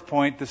the 4th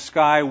point. The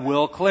sky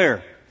will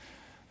clear.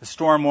 The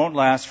storm won't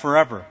last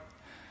forever.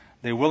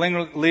 They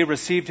willingly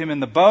received Him in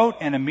the boat,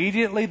 and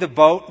immediately the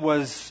boat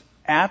was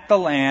at the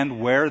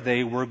land where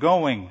they were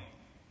going.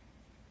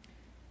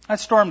 That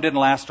storm didn't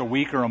last a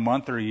week or a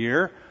month or a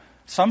year.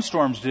 Some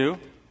storms do.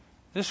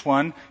 This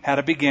one had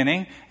a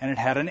beginning and it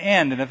had an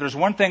end. And if there's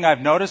one thing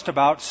I've noticed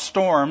about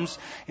storms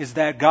is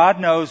that God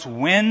knows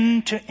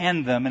when to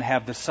end them and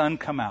have the sun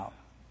come out.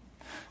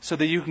 So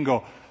that you can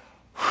go,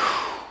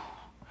 whew.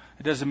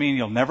 It doesn't mean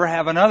you'll never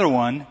have another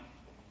one,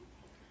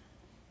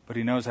 but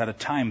He knows how to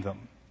time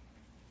them.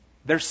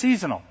 They're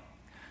seasonal.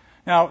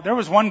 Now, there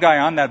was one guy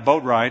on that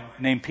boat ride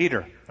named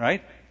Peter,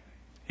 right?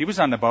 He was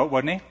on the boat,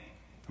 wasn't he?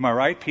 Am I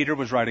right? Peter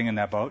was riding in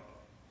that boat.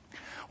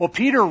 Well,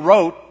 Peter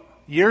wrote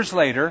years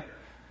later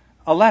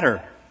a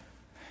letter.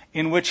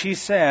 in which he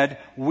said,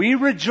 "We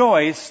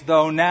rejoice,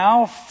 though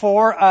now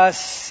for a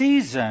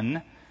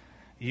season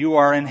you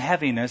are in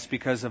heaviness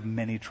because of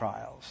many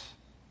trials."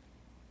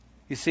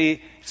 You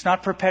see, it's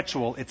not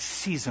perpetual, it's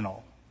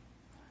seasonal.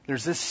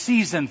 There's a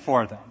season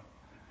for them.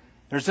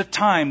 There's a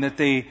time that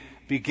they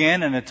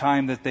begin and a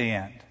time that they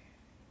end.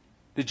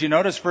 Did you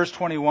notice verse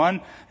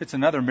 21? It's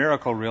another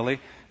miracle, really. It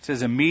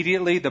says,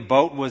 immediately the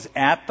boat was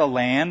at the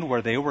land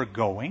where they were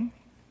going.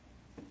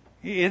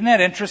 Isn't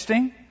that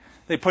interesting?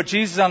 They put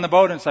Jesus on the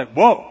boat and it's like,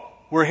 whoa,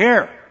 we're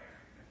here.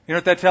 You know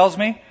what that tells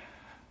me?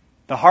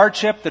 The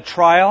hardship, the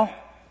trial,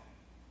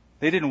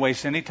 they didn't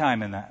waste any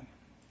time in that.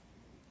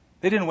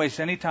 They didn't waste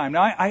any time.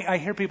 Now, I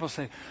hear people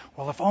say,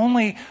 well, if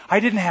only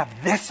I didn't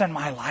have this in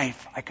my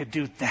life, I could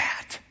do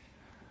that.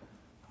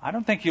 I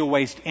don't think you'll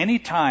waste any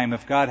time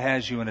if God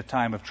has you in a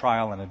time of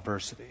trial and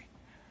adversity.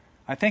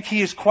 I think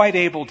He is quite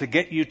able to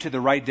get you to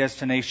the right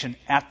destination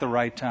at the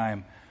right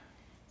time,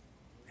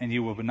 and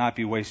you will not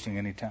be wasting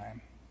any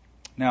time.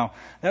 Now,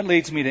 that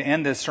leads me to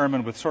end this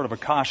sermon with sort of a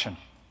caution.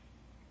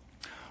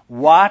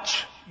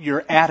 Watch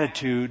your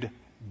attitude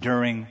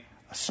during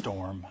a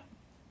storm.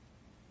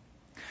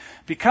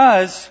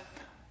 Because,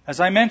 as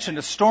I mentioned,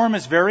 a storm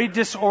is very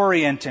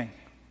disorienting.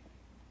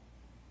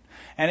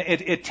 And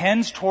it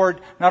tends toward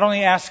not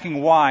only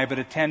asking why, but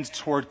it tends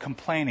toward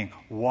complaining.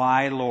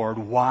 Why, Lord?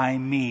 Why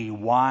me?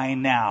 Why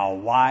now?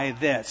 Why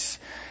this?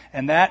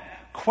 And that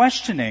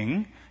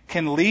questioning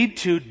can lead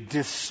to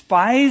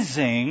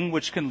despising,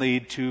 which can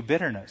lead to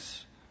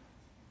bitterness.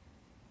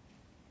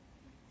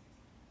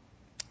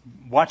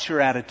 Watch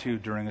your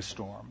attitude during a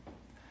storm.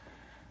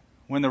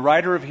 When the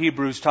writer of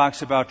Hebrews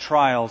talks about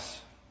trials,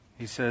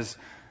 he says,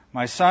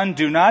 "My son,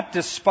 do not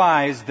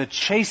despise the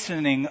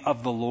chastening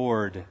of the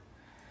Lord.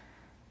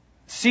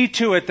 See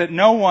to it that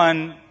no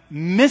one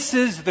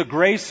misses the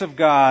grace of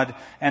God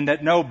and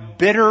that no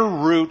bitter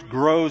root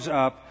grows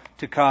up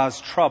to cause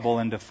trouble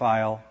and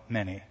defile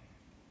many."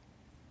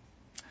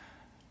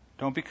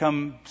 Don't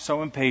become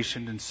so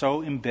impatient and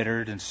so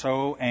embittered and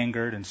so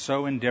angered and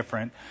so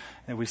indifferent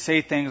that we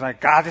say things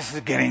like, God, this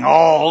is getting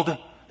old.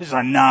 This is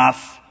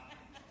enough.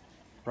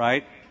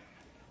 Right?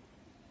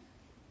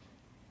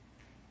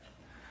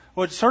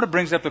 Well, it sort of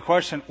brings up the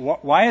question,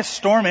 why a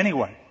storm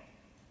anyway?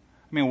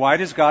 I mean, why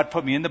does God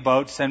put me in the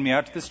boat, send me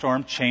out to the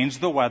storm, change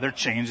the weather,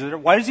 change the...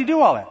 Why does He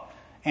do all that?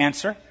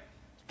 Answer,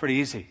 it's pretty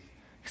easy.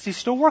 Because He's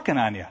still working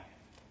on you.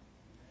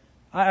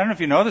 I don't know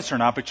if you know this or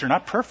not, but you're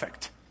not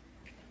perfect.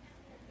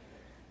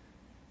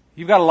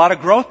 You've got a lot of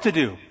growth to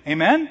do.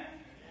 Amen?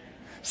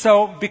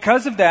 So,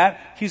 because of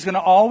that, He's going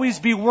to always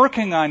be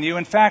working on you.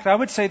 In fact, I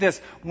would say this,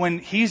 when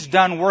He's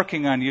done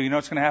working on you, you know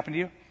what's going to happen to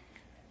you?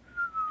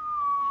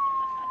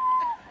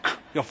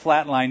 You'll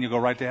flatline, you'll go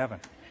right to heaven.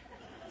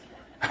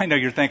 I know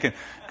you're thinking,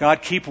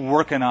 God, keep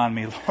working on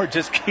me. Lord,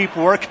 just keep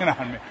working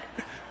on me.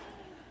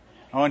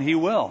 Oh, and He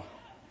will.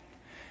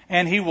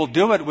 And He will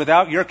do it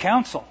without your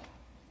counsel.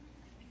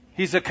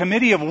 He's a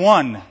committee of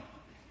one.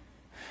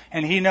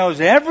 And He knows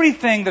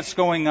everything that's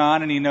going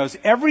on, and He knows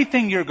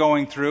everything you're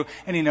going through,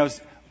 and He knows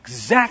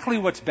exactly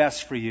what's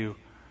best for you.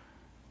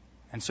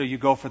 And so you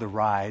go for the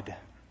ride.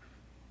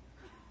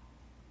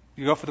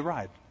 You go for the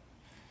ride.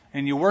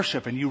 And you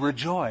worship and you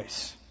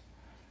rejoice.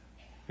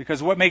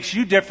 Because what makes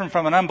you different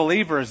from an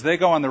unbeliever is they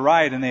go on the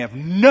ride and they have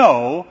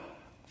no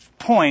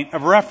point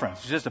of reference.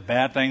 It's just a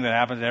bad thing that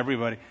happens to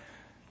everybody.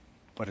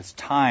 But it's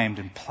timed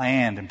and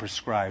planned and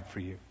prescribed for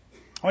you.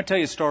 I want to tell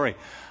you a story.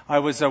 I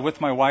was with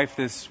my wife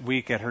this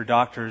week at her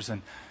doctor's,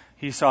 and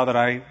he saw that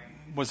I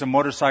was a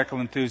motorcycle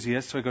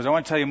enthusiast. So he goes, I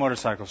want to tell you a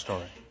motorcycle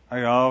story.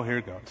 I go, oh, here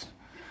it goes.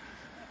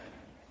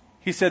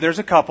 He said, there's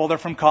a couple. They're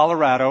from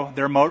Colorado.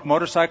 They're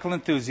motorcycle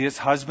enthusiasts,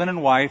 husband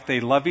and wife. They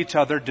love each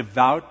other,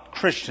 devout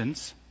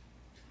Christians.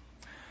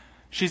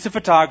 She's a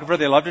photographer.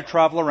 They love to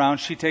travel around.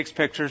 She takes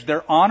pictures.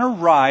 They're on a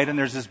ride, and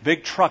there's this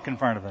big truck in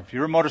front of them. If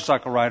you're a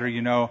motorcycle rider,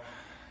 you know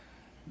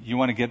you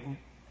want to get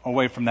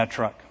away from that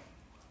truck.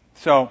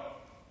 So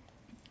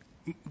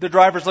the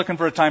driver's looking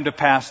for a time to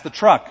pass the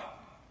truck.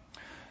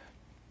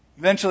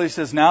 Eventually he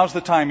says, now's the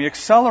time. He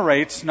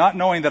accelerates, not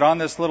knowing that on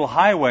this little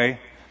highway,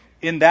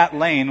 in that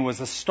lane,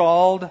 was a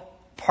stalled,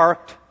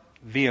 parked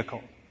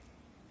vehicle.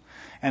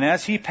 And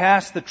as he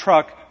passed the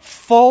truck,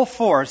 full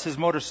force, his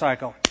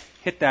motorcycle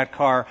hit that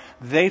car.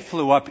 They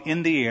flew up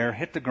in the air,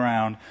 hit the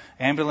ground.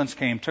 Ambulance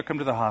came, took them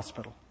to the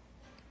hospital.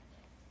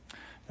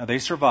 Now, they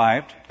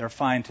survived. They're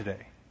fine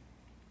today.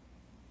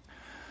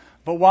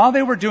 But while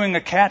they were doing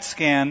a CAT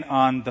scan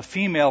on the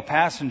female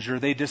passenger,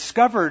 they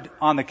discovered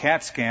on the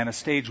CAT scan a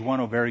stage 1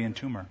 ovarian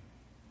tumor.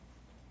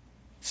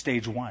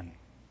 Stage 1.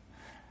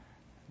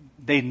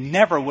 They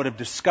never would have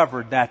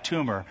discovered that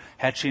tumor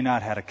had she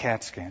not had a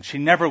CAT scan. She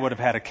never would have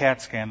had a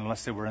CAT scan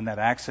unless they were in that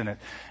accident.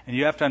 And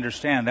you have to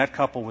understand, that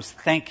couple was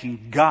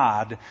thanking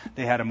God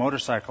they had a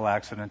motorcycle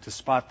accident to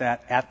spot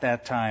that at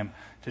that time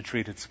to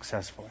treat it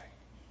successfully.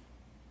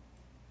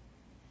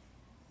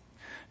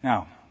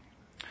 Now,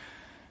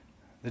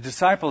 the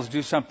disciples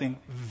do something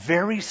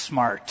very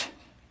smart.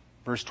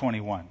 Verse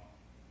 21.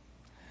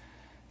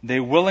 They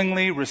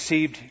willingly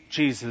received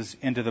Jesus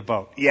into the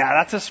boat. Yeah,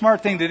 that's a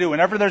smart thing to do.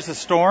 Whenever there's a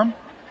storm,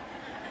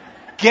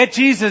 get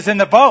Jesus in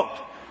the boat,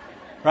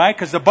 right?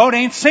 Because the boat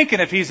ain't sinking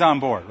if he's on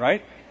board,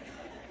 right?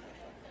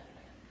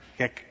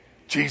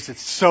 Jesus,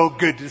 it's so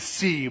good to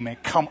see you, man.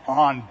 Come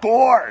on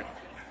board,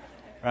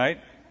 right?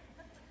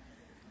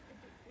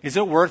 Is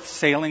it worth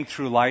sailing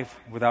through life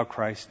without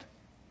Christ?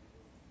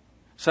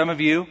 Some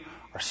of you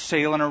are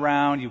sailing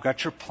around. You've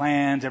got your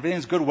plans.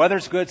 Everything's good.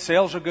 Weather's good.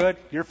 Sails are good.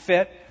 You're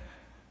fit.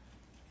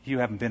 You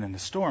haven't been in the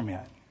storm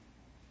yet.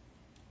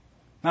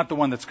 Not the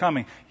one that's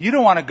coming. You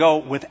don't want to go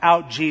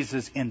without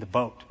Jesus in the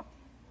boat.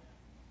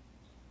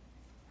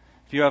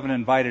 If you haven't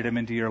invited him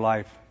into your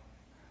life,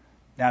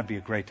 that'd be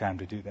a great time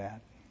to do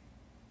that.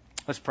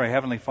 Let's pray.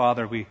 Heavenly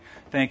Father, we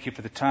thank you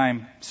for the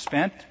time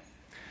spent.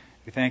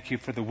 We thank you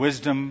for the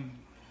wisdom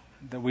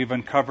that we've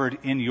uncovered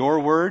in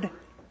your word.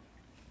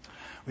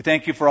 We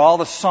thank you for all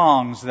the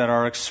songs that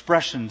are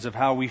expressions of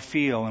how we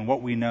feel and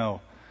what we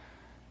know.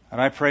 And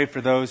I pray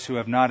for those who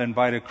have not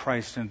invited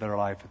Christ into their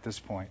life at this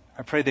point.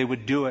 I pray they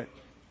would do it.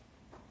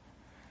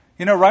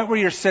 You know, right where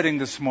you're sitting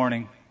this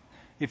morning,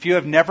 if you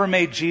have never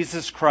made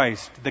Jesus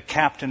Christ the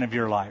captain of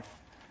your life,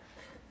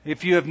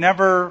 if you have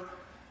never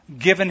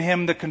given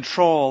him the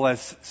control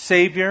as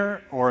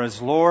Savior or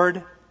as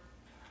Lord,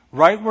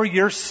 right where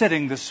you're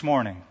sitting this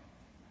morning,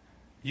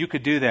 you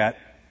could do that.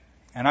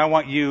 And I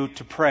want you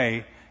to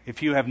pray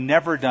if you have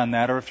never done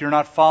that, or if you're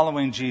not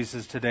following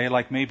Jesus today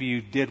like maybe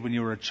you did when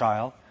you were a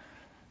child.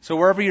 So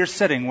wherever you're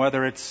sitting,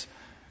 whether it's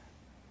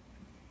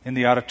in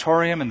the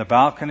auditorium, in the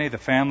balcony, the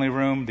family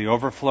room, the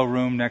overflow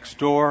room next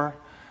door,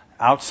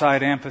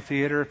 outside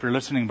amphitheater, if you're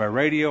listening by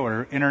radio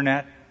or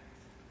internet,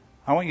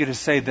 I want you to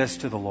say this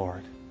to the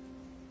Lord.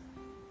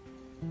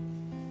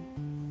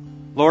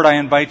 Lord, I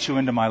invite you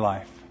into my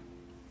life.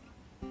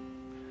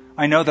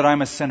 I know that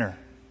I'm a sinner.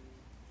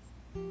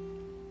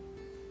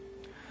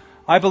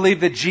 I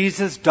believe that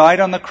Jesus died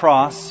on the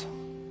cross,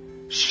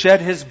 shed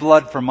his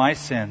blood for my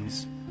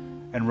sins,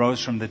 and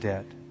rose from the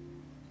dead.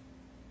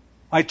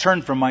 I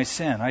turn from my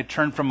sin. I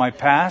turn from my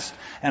past,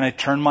 and I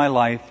turn my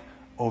life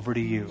over to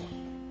you.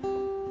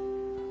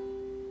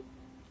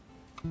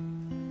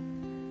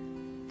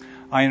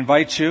 I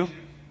invite you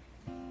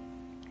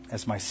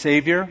as my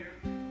Savior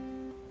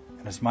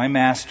and as my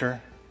Master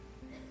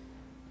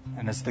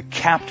and as the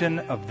captain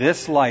of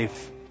this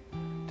life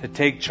to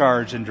take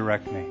charge and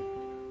direct me.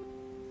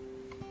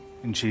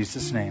 In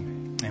Jesus'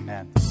 name,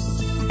 amen.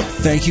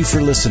 Thank you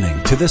for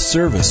listening to this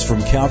service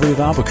from Calvary of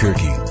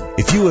Albuquerque.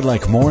 If you would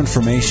like more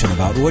information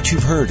about what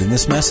you've heard in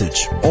this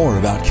message or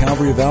about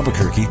Calvary of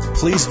Albuquerque,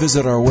 please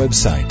visit our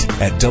website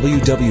at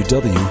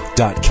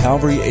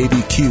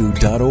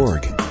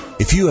www.calvaryabq.org.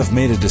 If you have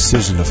made a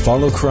decision to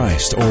follow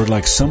Christ or would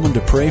like someone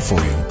to pray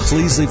for you,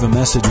 please leave a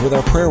message with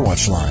our Prayer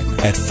Watch line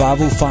at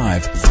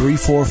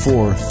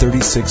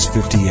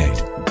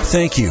 505-344-3658.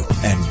 Thank you,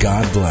 and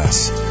God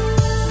bless.